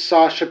Lynch,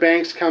 Sasha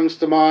Banks comes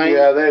to mind.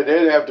 Yeah,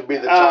 they'd have to be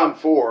the top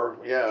 4.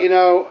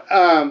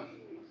 Yeah.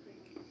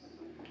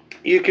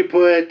 You could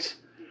put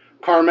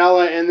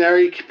Carmella in there.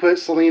 You could put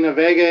Selena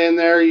Vega in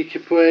there. You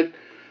could put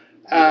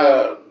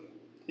Liv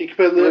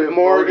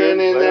Morgan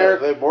in there.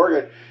 Liv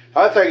Morgan.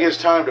 I think it's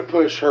time to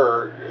push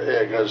her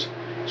because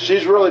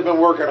she's really been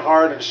working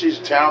hard, and she's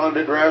a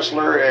talented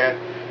wrestler, and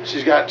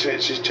she's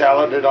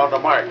talented on the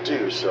mic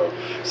too. So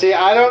see,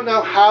 I don't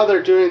know how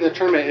they're doing the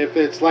tournament. If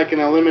it's like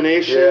an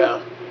elimination. Yeah,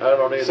 I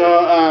don't either.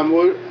 So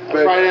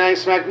Friday night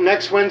Smack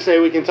next Wednesday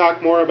we can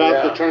talk more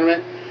about the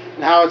tournament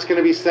and how it's going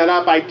to be set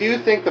up. I do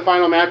think the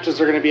final matches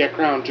are going to be at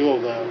Crown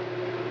Jewel, though.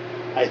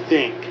 I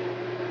think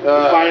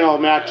the final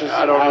matches.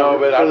 I don't know,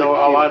 but I know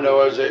all I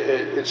know is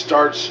it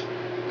starts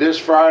this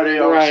Friday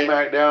on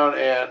SmackDown,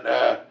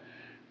 and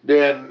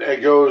then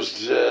it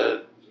goes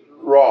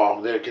Raw.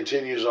 Then it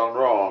continues on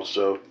Raw.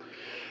 So,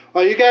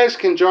 well, you guys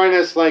can join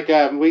us. Like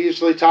we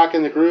usually talk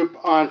in the group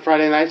on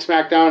Friday Night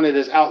SmackDown. It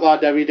is Outlaw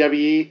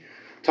WWE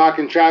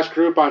Talking Trash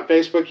group on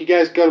Facebook. You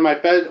guys go to my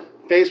Facebook.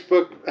 You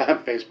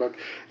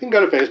can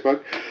go to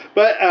Facebook,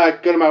 but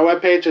go to my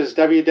webpage. It's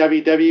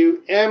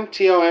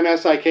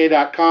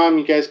www.mtomsik.com.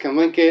 You guys can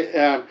link it.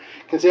 You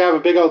can see I have a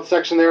big old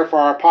section there for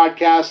our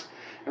podcast,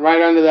 and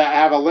right under that I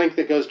have a link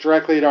that goes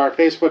directly to our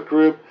Facebook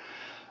group.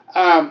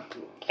 And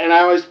I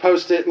always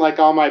post it in like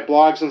all my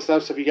blogs and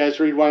stuff. So if you guys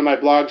read one of my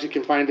blogs, you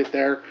can find it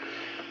there.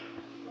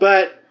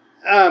 But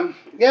I'm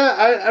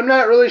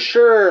not really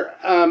sure.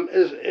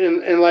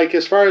 Like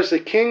as far as the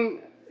King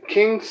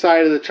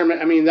side of the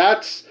tournament, I mean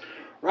that's.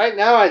 Right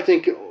now, I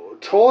think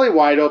totally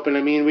wide open.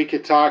 I mean, we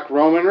could talk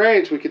Roman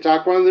Reigns. We could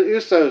talk one of the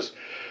Usos.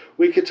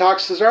 We could talk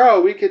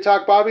Cesaro. We could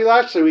talk Bobby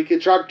Lashley. We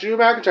could talk Drew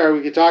McIntyre.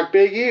 We could talk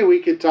Big E.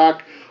 We could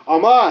talk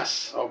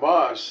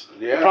Omos.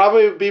 Yeah.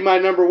 Probably would be my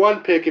number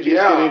one pick if he's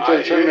getting into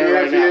the tournament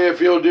right now.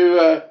 If you'll do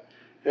a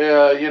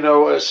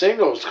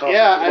singles competition.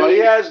 Yeah, he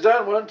has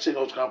done one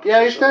singles competition.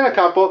 Yeah, he's done a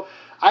couple.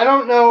 I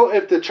don't know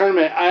if the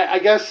tournament. I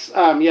guess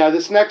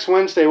this next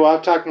Wednesday we'll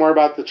have to talk more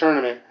about the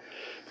tournament.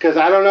 Because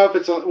I don't know if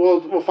it's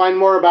we'll find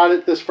more about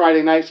it this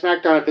Friday night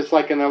SmackDown. If it's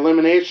like an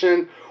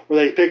elimination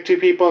where they pick 2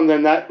 people and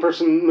then that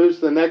person moves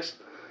to the next,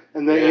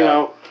 and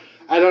then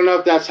I don't know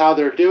if that's how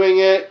they're doing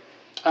it.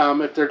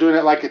 If they're doing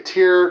it like a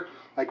tier,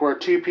 like where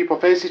 2 people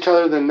face each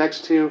other, then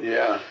next 2.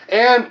 Yeah.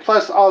 And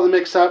plus all the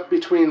mix up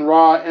between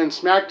Raw and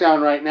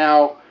SmackDown right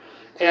now,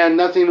 and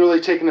nothing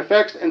really taking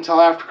effect until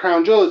after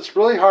Crown Jewel. It's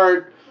really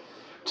hard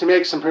to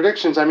make some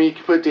predictions. I mean, you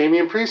could put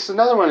Damian Priest,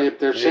 another one up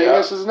there. Yeah.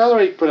 Sheamus is another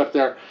one you could put up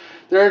there.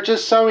 There are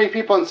just so many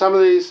people in some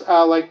of these,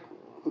 like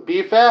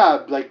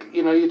B-Fab, like,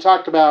 you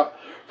talked about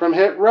from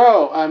Hit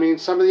Row. I mean,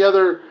 some of the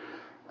other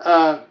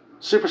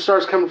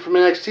superstars coming from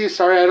NXT.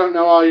 Sorry, I don't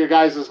know all your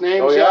guys'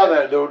 names. Oh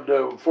yeah,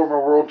 the former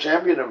world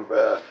champion of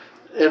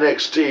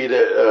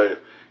NXT,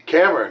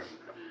 Cameron.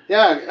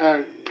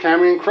 Yeah,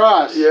 Cameron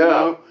Cross.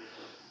 Yeah.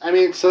 I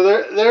mean, so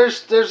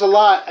there's a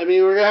lot. I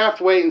mean, we're gonna have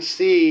to wait and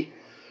see.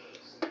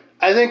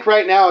 I think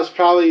right now is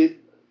probably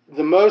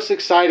the most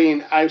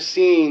exciting I've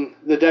seen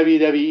the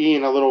WWE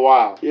in a little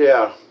while.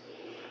 Yeah.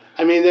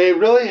 I mean, they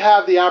really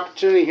have the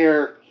opportunity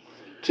here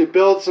to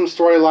build some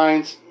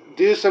storylines,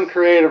 do some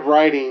creative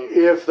writing.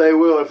 If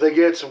they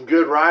get some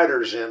good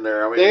writers in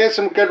there. I mean, They get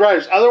some good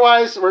writers.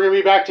 Otherwise, we're going to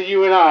be back to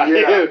you and I.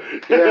 Yeah,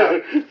 yeah.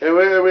 And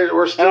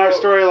we're still our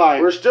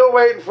storyline. We're still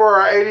waiting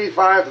for our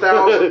 $85,000. I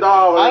don't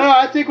know.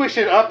 I think we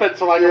should up it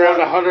to like around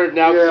 100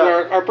 now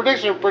because our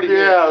predictions are pretty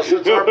good. Yeah,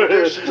 since our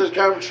predictions have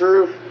come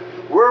true,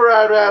 we're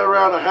right at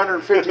around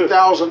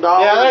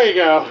 $150,000. Yeah, there you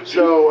go.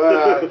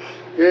 So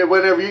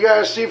whenever you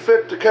guys see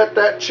fit to cut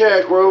that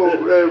check, well,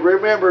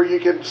 remember you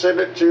can send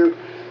it to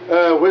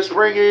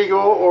Whispering Eagle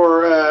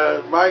or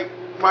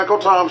Michael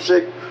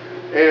Tomsick,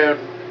 and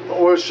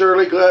we'll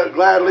surely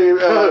gladly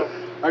or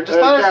just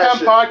let us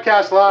come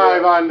podcast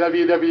live on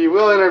WWE.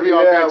 We'll interview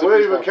all kinds of people.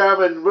 We'll even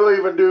come and we'll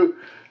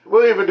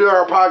even do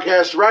our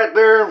podcast right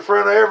there in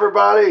front of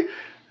everybody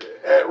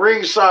at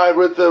ringside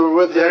with the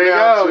there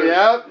announcers. You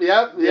go.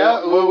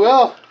 Yep. We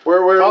will.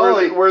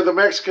 Where the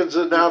Mexicans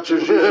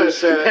announcers usually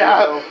say.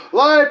 Yeah.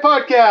 Live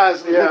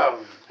podcast. Yeah.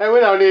 Hey, we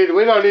don't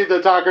need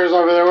the talkers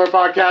over there. We're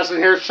podcasting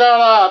here. Shut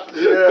up.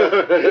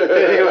 Yeah.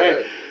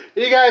 Anyway,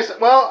 you guys.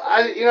 Well,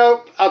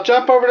 I'll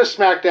jump over to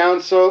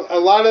SmackDown. So a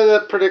lot of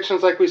the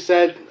predictions, like we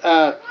said,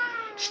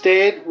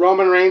 stayed.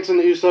 Roman Reigns and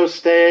the Usos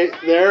stay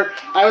there.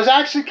 I was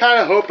actually kind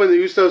of hoping the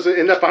Usos would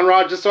end up on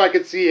Raw just so I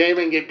could see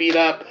Heyman get beat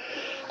up.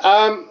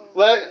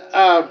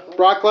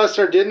 Brock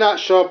Lesnar did not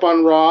show up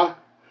on Raw,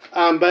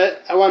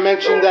 but I want to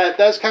mention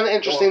that's kind of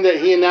interesting that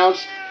he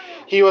announced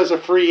he was a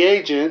free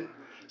agent.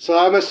 So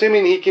I'm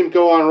assuming he can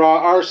go on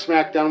Raw or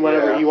SmackDown,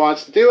 whatever he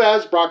wants to do,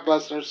 as Brock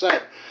Lesnar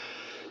said.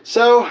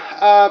 So,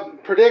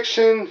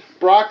 prediction,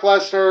 Brock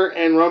Lesnar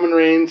and Roman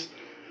Reigns.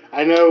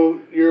 I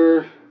know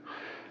your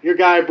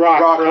guy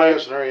Brock, right?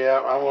 Lesnar, yeah.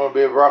 I'm going to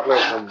be a Brock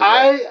Lesnar.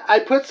 I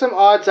put some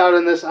odds out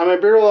on this. I'm going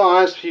to be real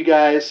honest with you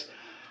guys.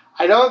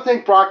 I don't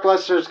think Brock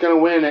Lesnar is going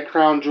to win at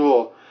Crown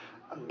Jewel,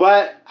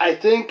 but I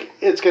think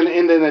it's going to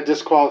end in a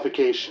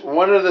disqualification.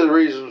 One of the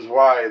reasons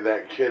why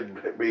that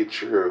could be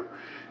true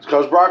is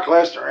because Brock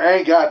Lesnar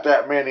ain't got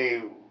that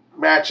many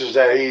matches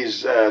that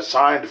he's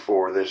signed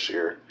for this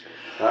year.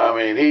 I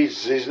mean,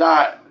 he's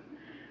not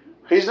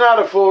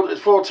a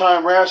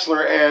full-time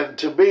wrestler, and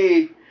to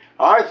be,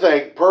 I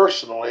think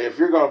personally, if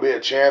you're going to be a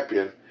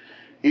champion,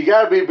 you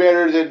got to be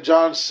better than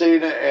John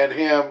Cena and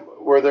him,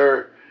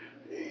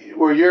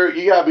 where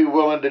you got to be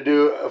willing to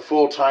do a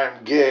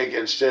full-time gig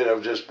instead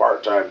of just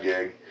part-time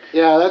gig.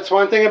 Yeah, that's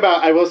one thing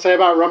I will say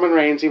about Roman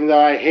Reigns, even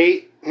though I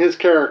hate his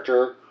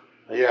character.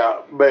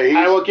 Yeah, but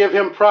I will give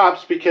him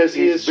props because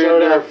he's been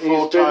there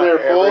full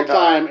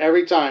time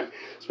every time.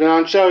 He's been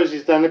on shows.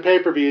 He's done the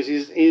pay-per-views.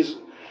 He's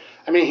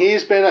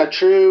been a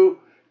true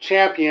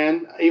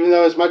champion. Even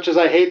though, as much as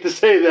I hate to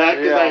say that,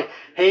 because I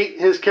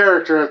hate his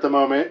character at the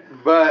moment.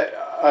 But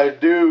I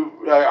do.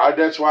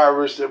 That's why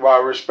I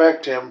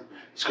respect him.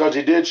 It's because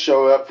he does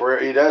show up.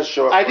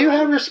 I do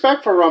have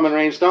respect for Roman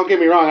Reigns. Don't get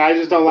me wrong. I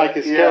just don't like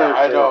his character. Yeah,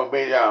 I know.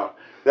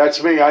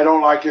 That's me. I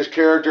don't like his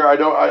character.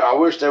 I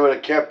wish they would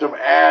have kept him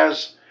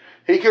as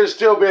he could have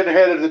still been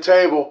head of the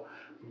table,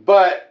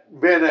 but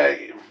been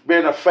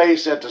a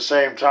face at the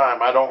same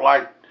time. I don't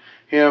like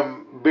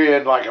him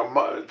being like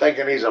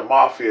thinking he's a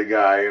mafia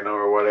guy,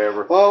 or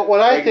whatever. Well, when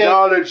I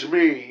acknowledge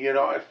me,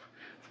 I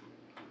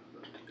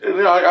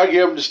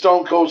give him the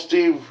Stone Cold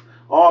Steve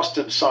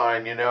Austin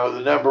sign,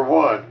 the number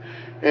 1,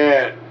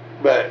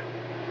 but.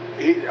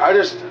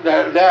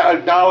 That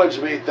acknowledge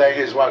me thing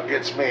is what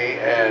gets me.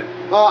 And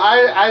well,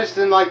 I just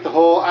didn't like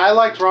I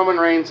liked Roman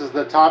Reigns as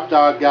the top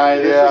dog guy.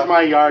 This is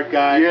my yard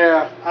guy.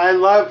 Yeah. I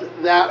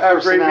loved that personality.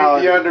 After he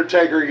beat The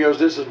Undertaker, he goes,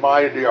 this is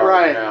my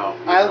yard now.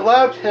 I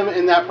loved him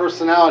in that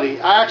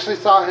personality. I actually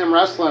saw him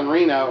wrestle in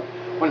Reno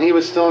when he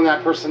was still in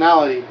that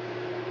personality.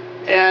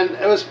 And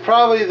it was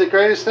probably the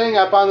greatest thing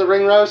up on the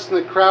ring roast, and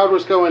the crowd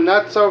was going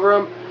nuts over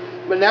him.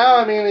 But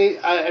now,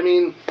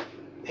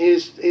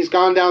 he's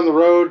gone down the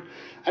road.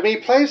 He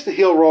plays the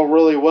heel role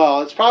really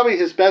well. It's probably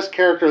his best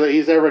character that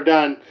he's ever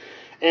done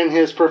in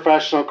his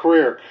professional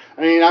career.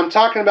 I'm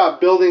talking about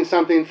building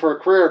something for a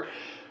career.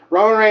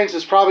 Roman Reigns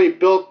has probably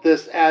built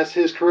this as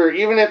his career.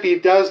 Even if he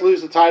does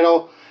lose the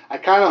title, I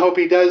kind of hope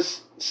he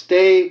does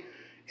stay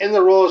in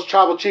the role as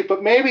Tribal Chief,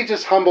 but maybe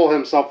just humble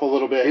himself a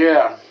little bit.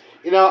 Yeah.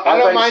 I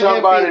don't mind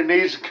somebody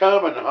needs to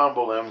come and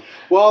humble him.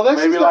 Well,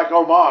 maybe like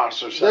Omos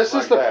or something. This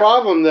is the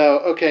problem, though.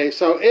 Okay,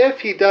 so if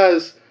he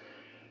does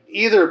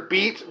either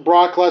beat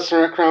Brock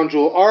Lesnar at Crown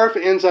Jewel or if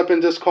it ends up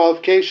in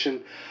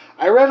disqualification.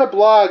 I read a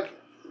blog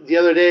the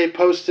other day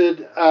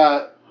posted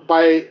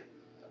by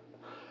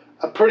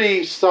a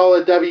pretty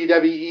solid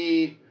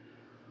WWE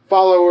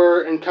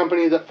follower and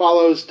company that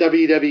follows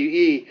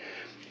WWE.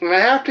 And I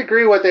have to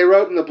agree what they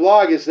wrote in the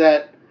blog is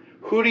that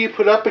who do you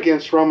put up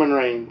against Roman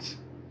Reigns?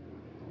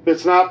 If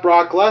it's not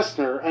Brock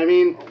Lesnar. I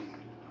mean,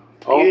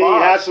 he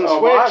had some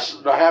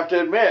switch. I have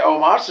to admit,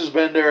 Omos has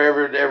been there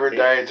every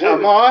day too.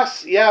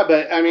 Omos, yeah,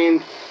 but I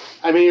mean,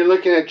 you're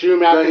looking at Drew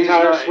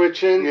McIntyre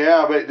switching.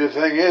 Yeah, but the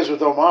thing is,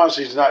 with Omos,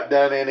 he's not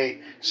done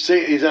any.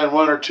 He's done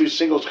one or two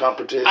singles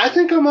competitions. I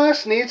think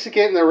Omos needs to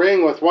get in the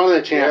ring with one of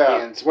the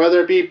champions, whether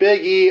it be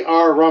Big E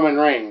or Roman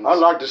Reigns. I'd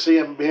like to see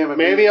him.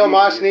 Maybe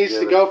Omos needs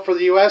to go for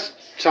the U.S.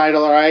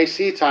 title or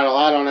IC title.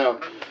 I don't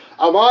know.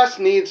 Omos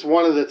needs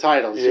one of the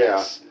titles. Yeah.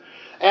 Yes.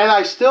 And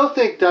I still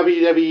think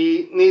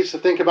WWE needs to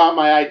think about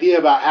my idea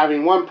about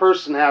having one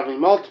person having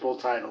multiple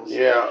titles.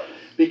 Yeah.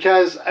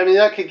 Because, I mean,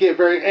 that could get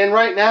very... And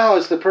right now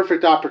is the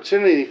perfect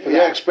opportunity for that.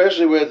 Yeah,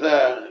 especially with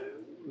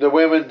the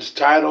women's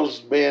titles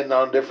being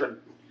on different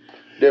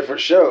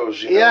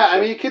shows. Yeah, so.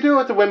 I mean, you could do it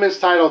with the women's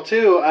title,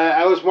 too.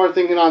 I was more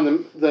thinking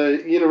on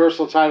the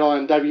Universal title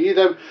and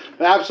WWE,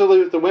 but absolutely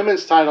with the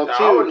women's title, too.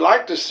 I would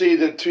like to see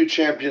the two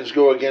champions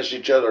go against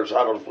each other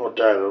title for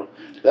title.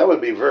 That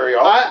would be very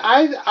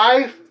awesome.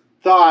 I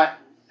thought...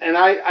 And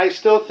I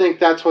still think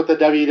that's what the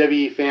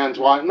WWE fans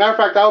want. Matter of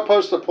fact, I'll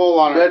post a poll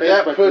on our Facebook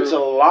that puts group.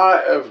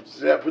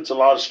 That puts a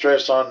lot of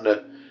stress on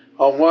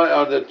one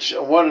of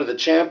the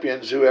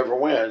champions, whoever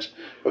wins,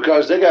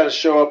 because they got to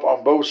show up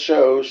on both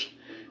shows,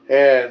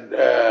 and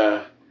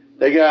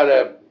they got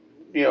to,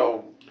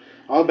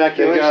 Oh,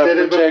 Becky Lynch did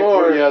it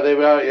before.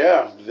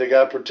 They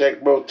got to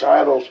protect both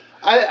titles.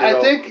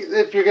 I think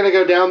if you're going to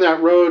go down that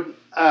road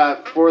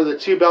for the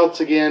two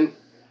belts again,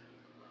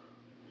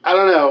 I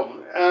don't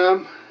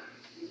know.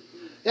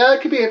 Yeah,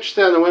 that could be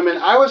interesting on the women.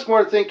 I was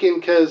more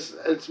thinking because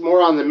it's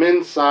more on the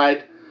men's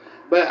side,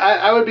 but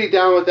I would be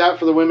down with that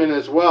for the women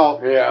as well.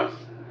 Yeah.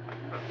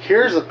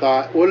 Here's a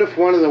thought. What if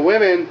one of the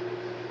women...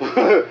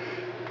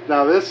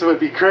 Now, this would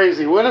be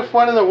crazy. What if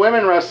one of the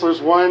women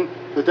wrestlers won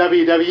the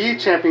WWE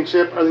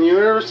Championship or the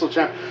Universal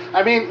Championship?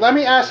 I mean, let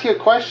me ask you a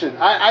question.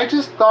 I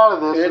just thought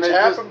of this. It's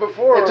happened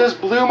before. It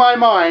just blew my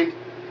mind.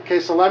 Okay,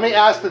 so let me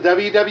ask the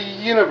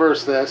WWE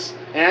Universe this,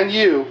 and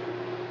you.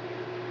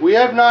 We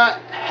have not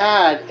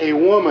had a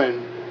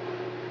woman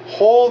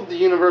hold the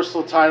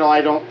Universal title,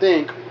 I don't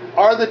think,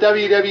 or the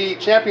WWE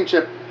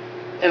Championship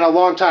in a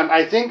long time.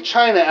 I think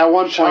China at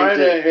one point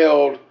did.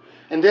 Held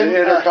and then, the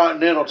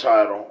Intercontinental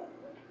title.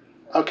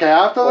 Okay,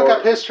 I have to look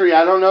up history.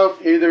 I don't know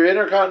if... Either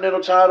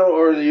Intercontinental title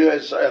or the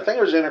U.S. I think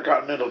it was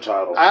Intercontinental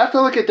title. I have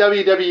to look at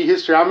WWE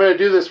history. I'm going to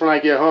do this when I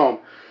get home.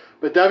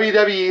 But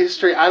WWE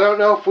history, I don't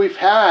know if we've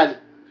had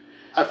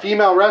a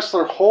female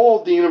wrestler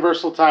hold the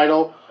Universal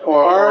title...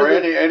 Or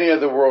any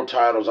of the world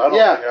titles. I don't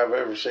think I've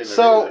ever seen it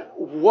either.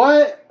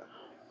 What...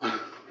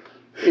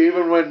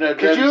 Even when...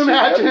 Could you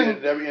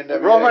imagine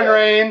Roman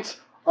Reigns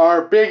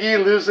or Big E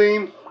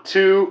losing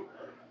to...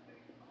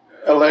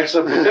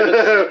 Alexa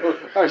Bliss.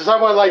 Or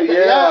someone like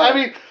that. Yeah, I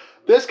mean,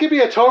 this could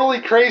be a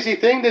totally crazy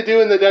thing to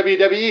do in the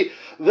WWE.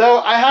 Though,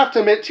 I have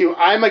to admit to you,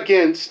 I'm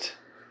against...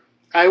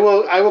 I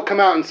will come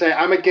out and say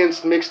I'm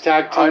against mixed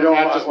tag team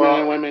matches, men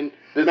and women.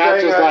 The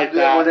matches thing like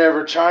that.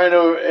 Whenever China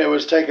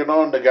was taking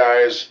on the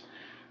guys,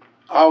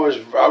 I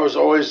was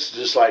always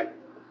just like,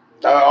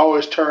 I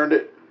always turned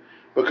it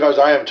because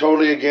I am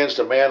totally against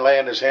a man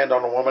laying his hand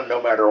on a woman no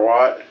matter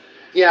what.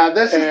 Yeah,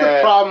 this is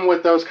the problem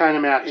with those kind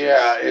of matches.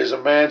 Yeah, is a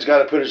man's got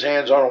to put his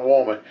hands on a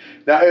woman.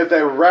 Now, if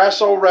they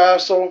wrestle,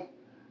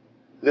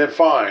 then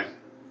fine.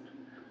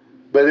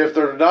 But if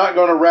they're not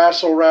going to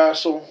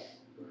wrestle,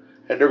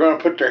 and they're going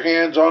to put their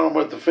hands on them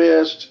with the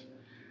fist...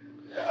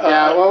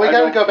 Yeah, well, we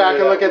got to go back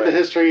and look at the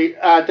history.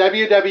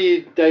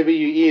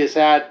 WWE has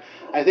had,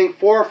 I think,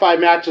 4 or 5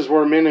 matches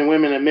where men and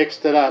women have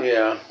mixed it up.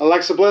 Yeah.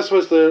 Alexa Bliss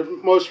was the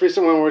most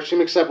recent one where she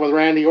mixed up with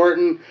Randy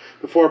Orton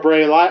before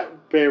Bray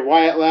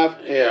Wyatt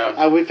left.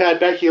 Yeah. We've had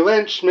Becky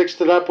Lynch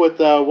mixed it up with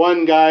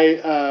one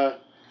guy,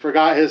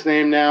 forgot his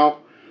name now,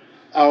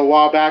 a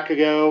while back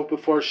ago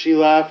before she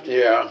left.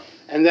 Yeah.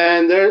 And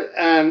then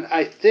and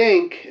I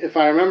think, if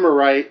I remember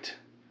right,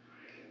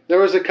 there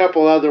was a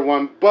couple other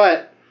ones,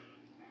 but...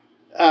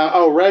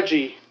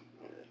 Reggie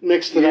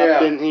mixed it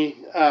up, didn't he?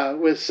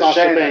 With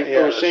Sasha Banks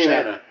or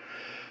Shayna.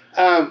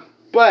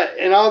 But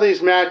in all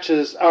these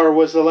matches, or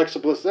was Alexa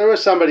Bliss? There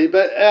was somebody,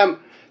 but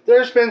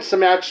there's been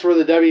some matches where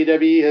the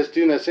WWE has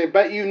done the same.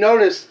 But you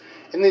notice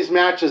in these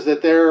matches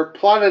that they're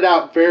plotted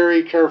out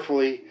very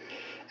carefully,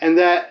 and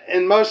that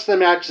in most of the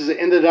matches it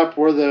ended up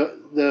where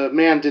the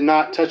man did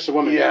not touch the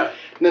woman. Yeah.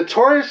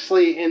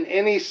 Notoriously, in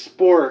any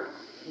sport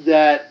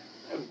that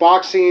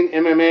boxing,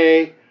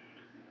 MMA.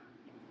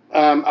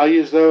 I'll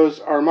use those,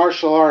 or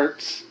martial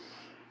arts.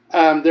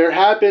 There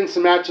have been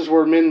some matches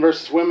where men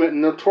versus women,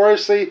 and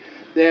notoriously,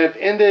 they have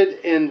ended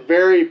in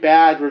very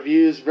bad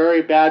reviews,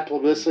 very bad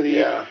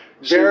publicity,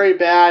 very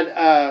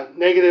bad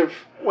negative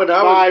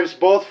vibes,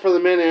 both for the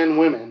men and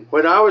women.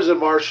 When I was in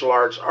martial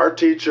arts, our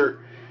teacher,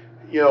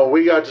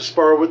 we got to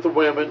spar with the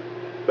women,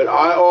 but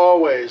I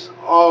always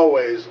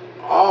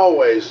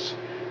always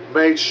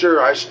made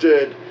sure I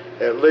stood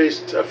at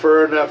least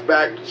far enough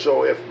back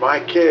so if my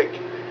kick,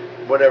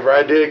 whenever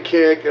I did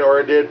kick or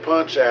I did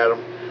punch at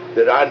them,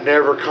 that I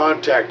never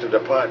contacted a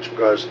punch,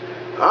 because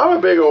I'm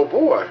a big old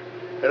boy,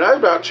 and I was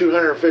about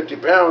 250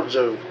 pounds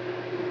of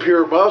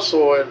pure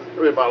muscle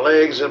in my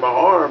legs and my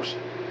arms.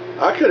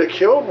 I could have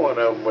killed one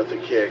of them with a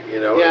kick, you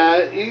know.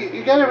 Yeah,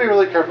 you got to be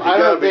really careful.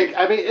 I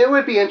mean, it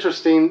would be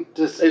interesting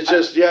to. It's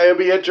just, it'd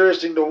be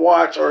interesting to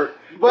watch,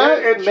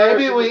 but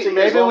maybe we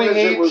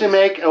need to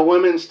make a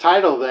women's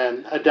title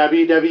then, a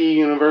WWE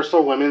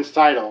Universal Women's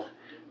title.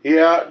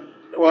 Yeah,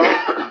 well,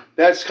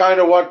 that's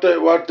kind of what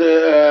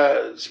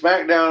the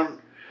SmackDown.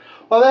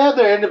 Well, they have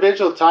their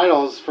individual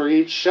titles for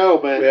each show,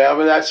 but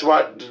but that's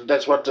what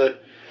the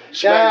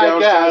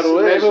SmackDown title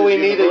is. Maybe we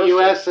need a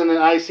US and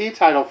an IC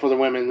title for the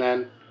women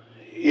then.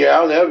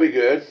 Yeah, that would be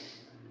good.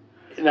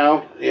 You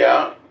know.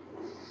 Yeah.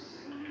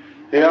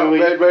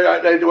 Yeah,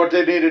 but what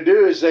they need to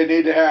do is they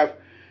need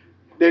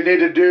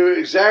to do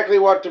exactly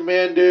what the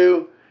men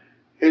do,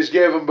 is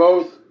give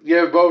both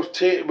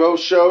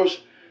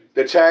shows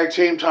the tag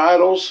team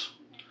titles,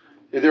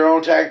 their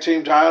own tag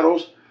team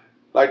titles,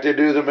 like they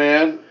do the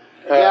men.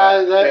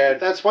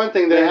 That's one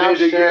thing they have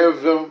need to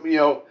give them,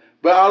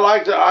 But I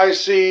like the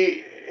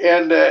IC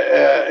and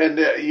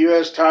the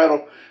US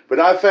title. But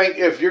I think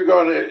if you're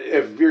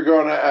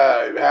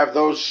gonna have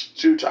those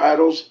two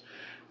titles,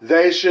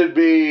 they should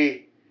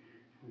be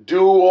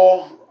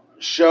dual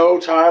show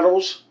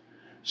titles.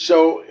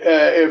 So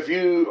if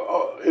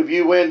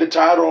you win the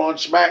title on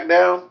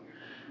SmackDown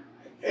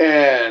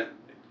and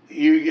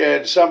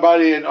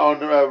somebody on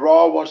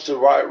Raw wants to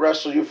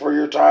wrestle you for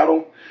your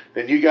title,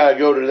 then you got to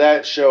go to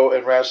that show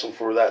and wrestle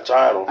for that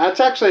title. That's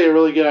actually a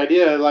really good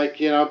idea. Like,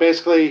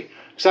 basically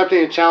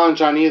accepting a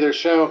challenge on either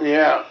show.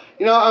 Yeah.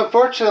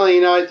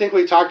 Unfortunately, I think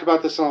we talked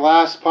about this in the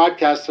last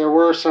podcast. There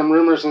were some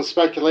rumors and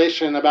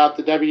speculation about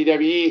the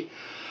WWE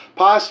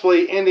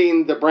possibly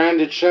ending the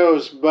branded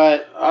shows,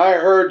 but I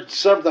heard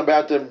something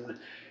about them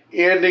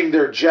ending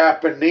their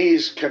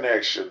Japanese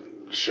connection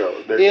show.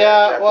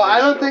 I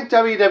don't think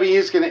WWE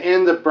is going to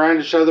end the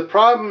branded show. The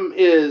problem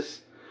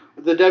is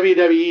with the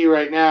WWE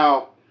right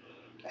now,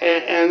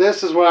 and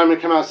this is what I'm going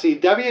to come out and see.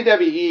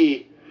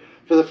 WWE,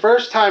 for the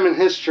first time in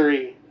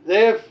history,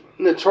 they have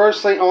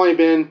notoriously only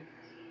been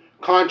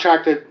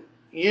contracted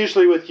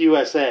usually with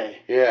USA.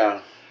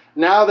 Yeah.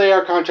 Now they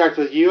are contracted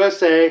with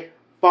USA,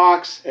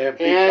 Fox, and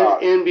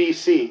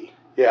NBC.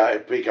 Yeah,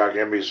 Peacock,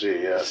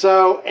 NBC, yeah.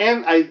 So,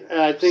 and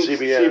I think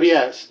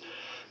CBS.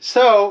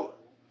 So,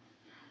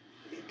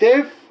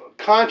 they've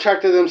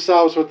contracted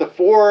themselves with the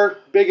 4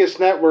 biggest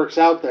networks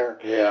out there.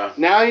 Yeah.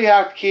 Now you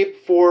have to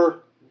keep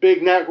 4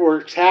 big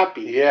networks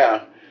happy.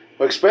 Yeah.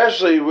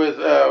 Especially with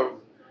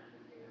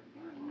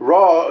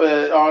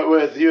Raw,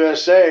 with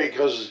USA,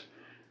 because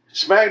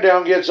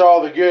SmackDown gets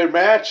all the good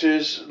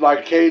matches,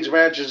 like cage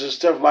matches and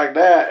stuff like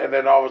that, and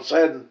then all of a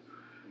sudden,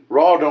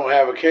 Raw don't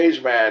have a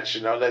cage match,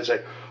 They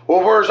say,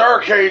 well, where's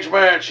our cage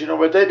match?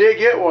 But they did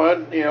get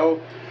one,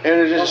 And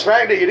it's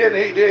SmackDown, you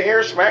didn't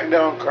hear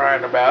SmackDown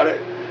crying about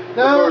it.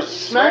 No, of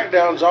course,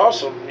 SmackDown's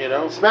awesome,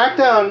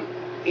 SmackDown,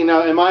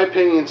 in my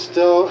opinion,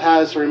 still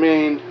has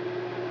remained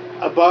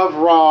above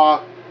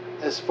Raw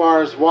as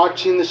far as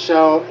watching the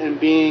show and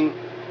being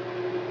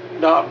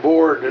not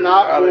bored and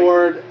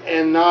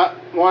not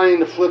wanting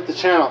to flip the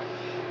channel.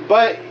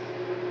 But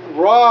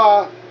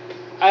Raw,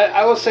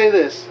 I will say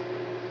this.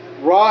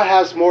 Raw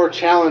has more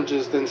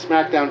challenges than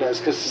SmackDown does,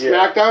 because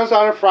SmackDown's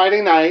on a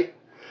Friday night.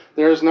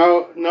 There's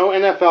no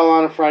NFL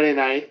on a Friday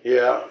night.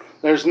 Yeah.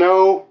 There's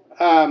no,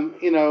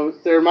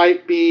 there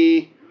might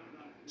be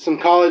some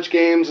college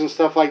games and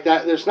stuff like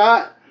that. There's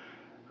not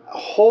a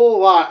whole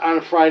lot on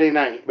a Friday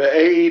night. But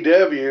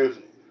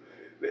AEW,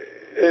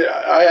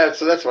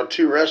 so that's my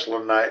 2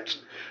 wrestling nights.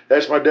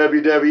 That's my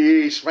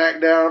WWE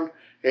SmackDown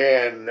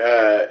and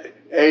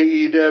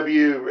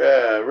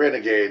AEW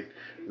Renegade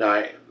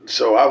night.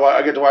 So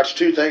I get to watch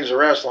 2 things of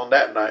wrestling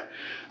that night.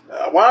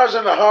 While I was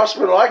in the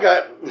hospital, I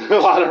got a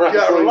lot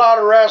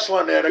of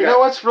wrestling in. You know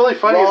what's really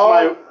funny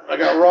I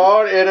got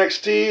Raw,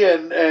 NXT,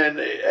 and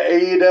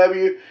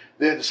AEW,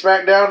 then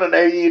SmackDown and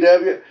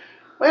AEW.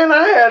 Man,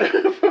 I had...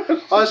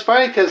 Well, it's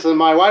funny because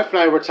my wife and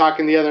I were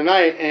talking the other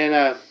night, and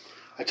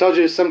I told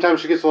you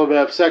sometimes she gets a little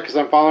bit upset because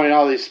I'm following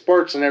all these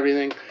sports and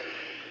everything.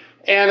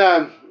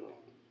 And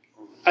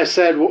I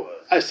said,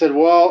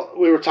 well,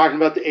 we were talking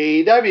about the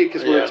AEW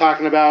because we were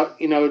talking about,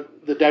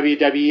 the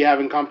WWE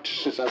having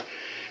competition and stuff.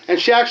 And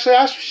she actually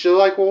asked me, she's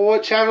like, well,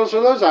 what channels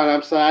are those on?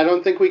 I'm saying, I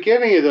don't think we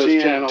get any of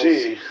those channels.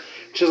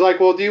 She's like,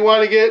 well, do you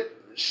want to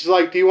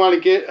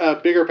get a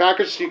bigger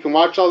package so you can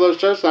watch all those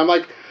shows? And I'm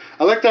like,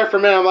 I looked at her for a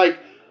minute, I'm like,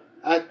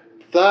 I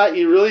thought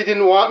you really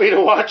didn't want me to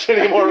watch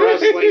any more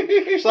wrestling.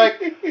 She's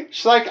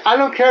like, I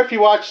don't care if you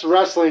watch the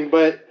wrestling,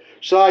 but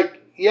she's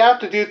like, you have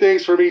to do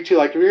things for me too.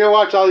 Like, if you're going to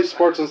watch all these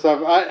sports and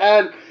stuff,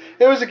 and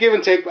it was a give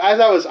and take. I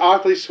thought it was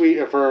awfully sweet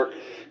of her,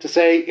 to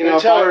say, you know,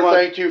 And tell if I her want-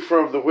 thank you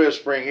from the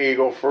Whispering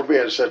Eagle for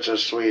being such a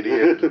sweetie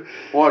and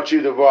want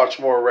you to watch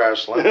more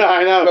wrestling.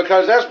 I know.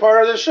 Because that's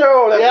part of the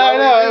show. That's Yeah, why I we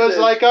know. do It was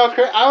this. like,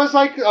 I was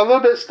like a little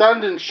bit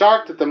stunned and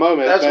shocked at the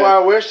moment. That's but- why I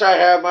wish I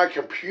had my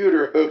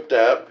computer hooked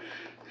up.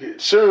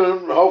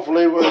 Soon,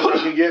 hopefully, we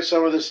can get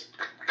some of this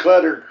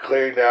clutter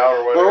cleaned out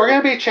or whatever. But we're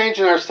going to be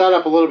changing our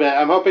setup a little bit.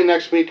 I'm hoping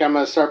next week I'm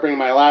going to start bringing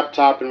my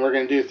laptop and we're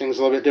going to do things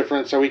a little bit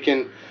different so we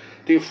can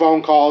do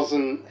phone calls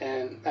and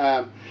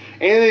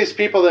any of these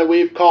people that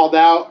we've called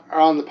out are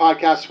on the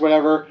podcast or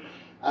whatever.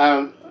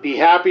 Be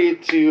happy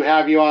to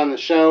have you on the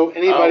show.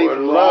 Anybody would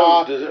from Raw,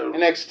 love to.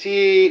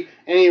 NXT,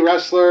 any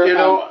wrestler, You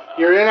know,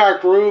 you're in our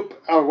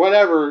group or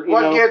whatever. You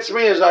What know. gets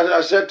me is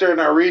I sit there and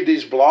I read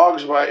these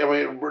blogs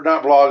we're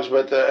not blogs,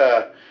 but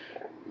the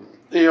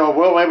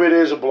well, maybe it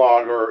is a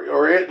blog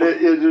or it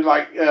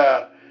like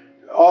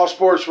All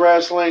Sports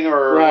Wrestling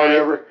or Right.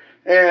 whatever,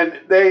 and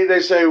they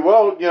say,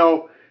 well, you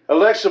know,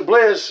 Alexa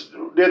Bliss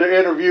did an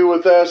interview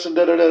with us and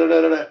da da da da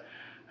da da.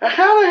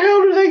 How the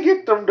hell do they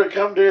get them to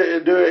come to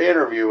do an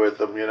interview with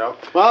them? You know.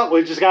 Well,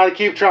 we just got to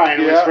keep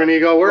trying, Yeah. Whispering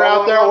Eagle. We're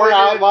Well, out there. well, We're we need-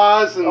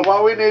 outlaws, and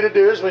What we need to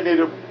do is we need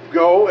to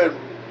go and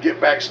get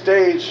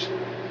backstage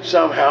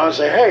somehow and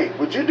say, hey,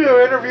 would you do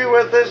an interview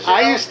with us? You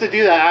I know? used to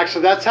do that,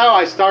 actually. That's how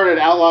I started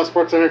Outlaw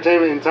Sports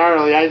Entertainment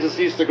entirely. I just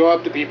used to go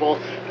up to people,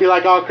 be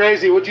like all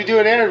crazy, would you do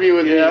an interview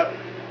with Yeah. me?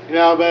 You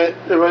know, but...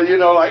 Well, you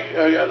know,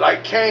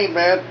 like Kane,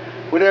 man.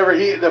 Whenever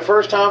the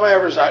first time I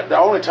ever, the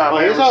only time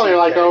Well, I he's ever only seen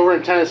like Kane. over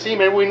in Tennessee.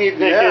 Maybe we need to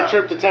make a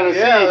trip to Tennessee.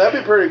 Yeah,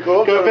 that'd be pretty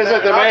cool. Go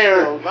visit the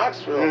mayor.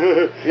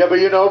 Knoxville. Yeah, but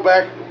you know,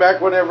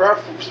 back whenever I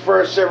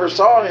first ever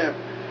saw him,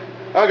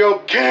 I go,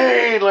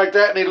 Kane, like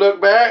that, and he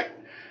looked back,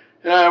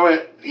 and I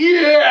went,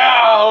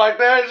 yeah, like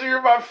that. So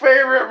you're my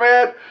favorite,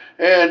 man.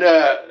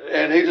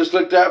 And he just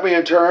looked at me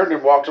and turned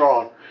and walked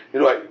on.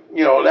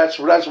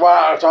 That's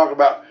why I talk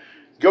about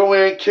go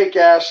in, kick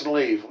ass, and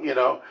leave. You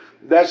know,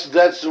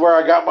 that's where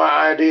I got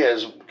my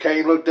ideas.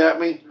 Kane looked at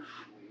me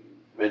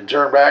and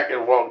turned back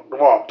and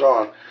walked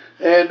on.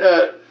 And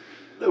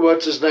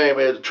what's his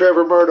name?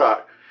 Trevor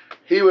Murdoch.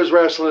 He was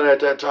wrestling at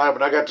that time,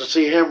 and I got to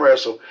see him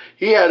wrestle.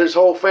 He had his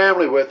whole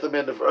family with him,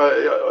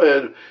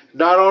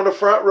 not on the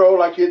front row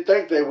like you'd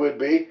think they would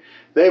be.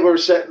 They were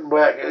sitting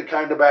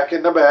kind of back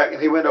in the back,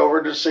 and he went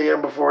over to see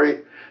him before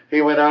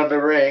he went on the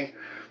ring.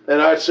 And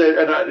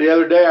the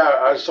other day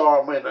I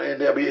saw him in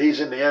NWA. He's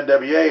in the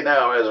NWA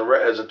now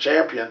as a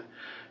champion,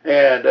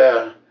 and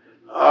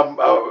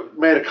I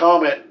made a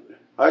comment.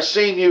 I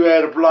seen you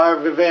at a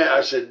live event.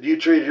 I said, you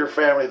treated your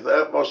family with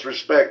the utmost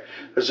respect.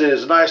 I said,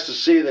 it's nice to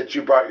see that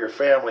you brought your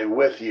family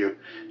with you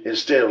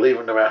instead of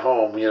leaving them at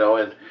home, you know,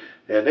 and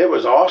it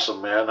was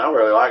awesome, man. I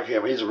really like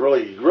him. He's a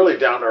really, really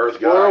down-to-earth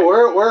guy.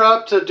 We're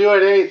up to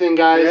doing anything,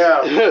 guys.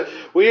 Yeah.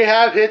 We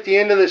have hit the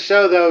end of the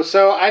show, though,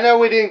 so I know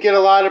we didn't get a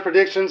lot of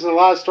predictions and a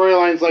lot of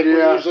storylines like we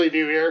usually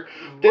do here.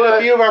 Did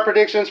a few of our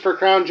predictions for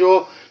Crown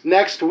Jewel.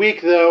 Next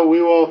week, though,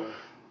 we will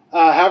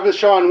have the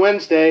show on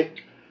Wednesday.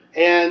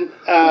 And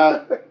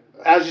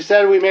as you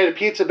said, we made a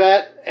pizza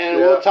bet, and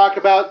we'll talk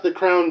about the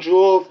Crown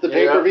Jewel, the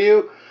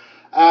pay-per-view.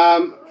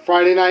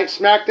 Friday Night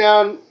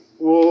SmackDown,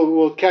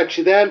 we'll catch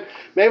you then.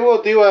 Maybe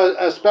we'll do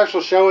a special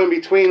show in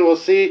between. We'll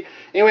see.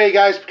 Anyway, you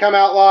guys, become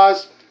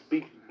outlaws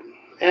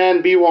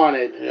and be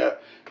wanted. Yeah.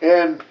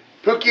 And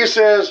Pookie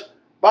says,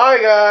 bye,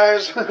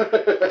 guys.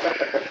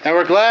 And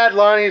we're glad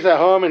Lonnie's at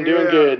home and doing good.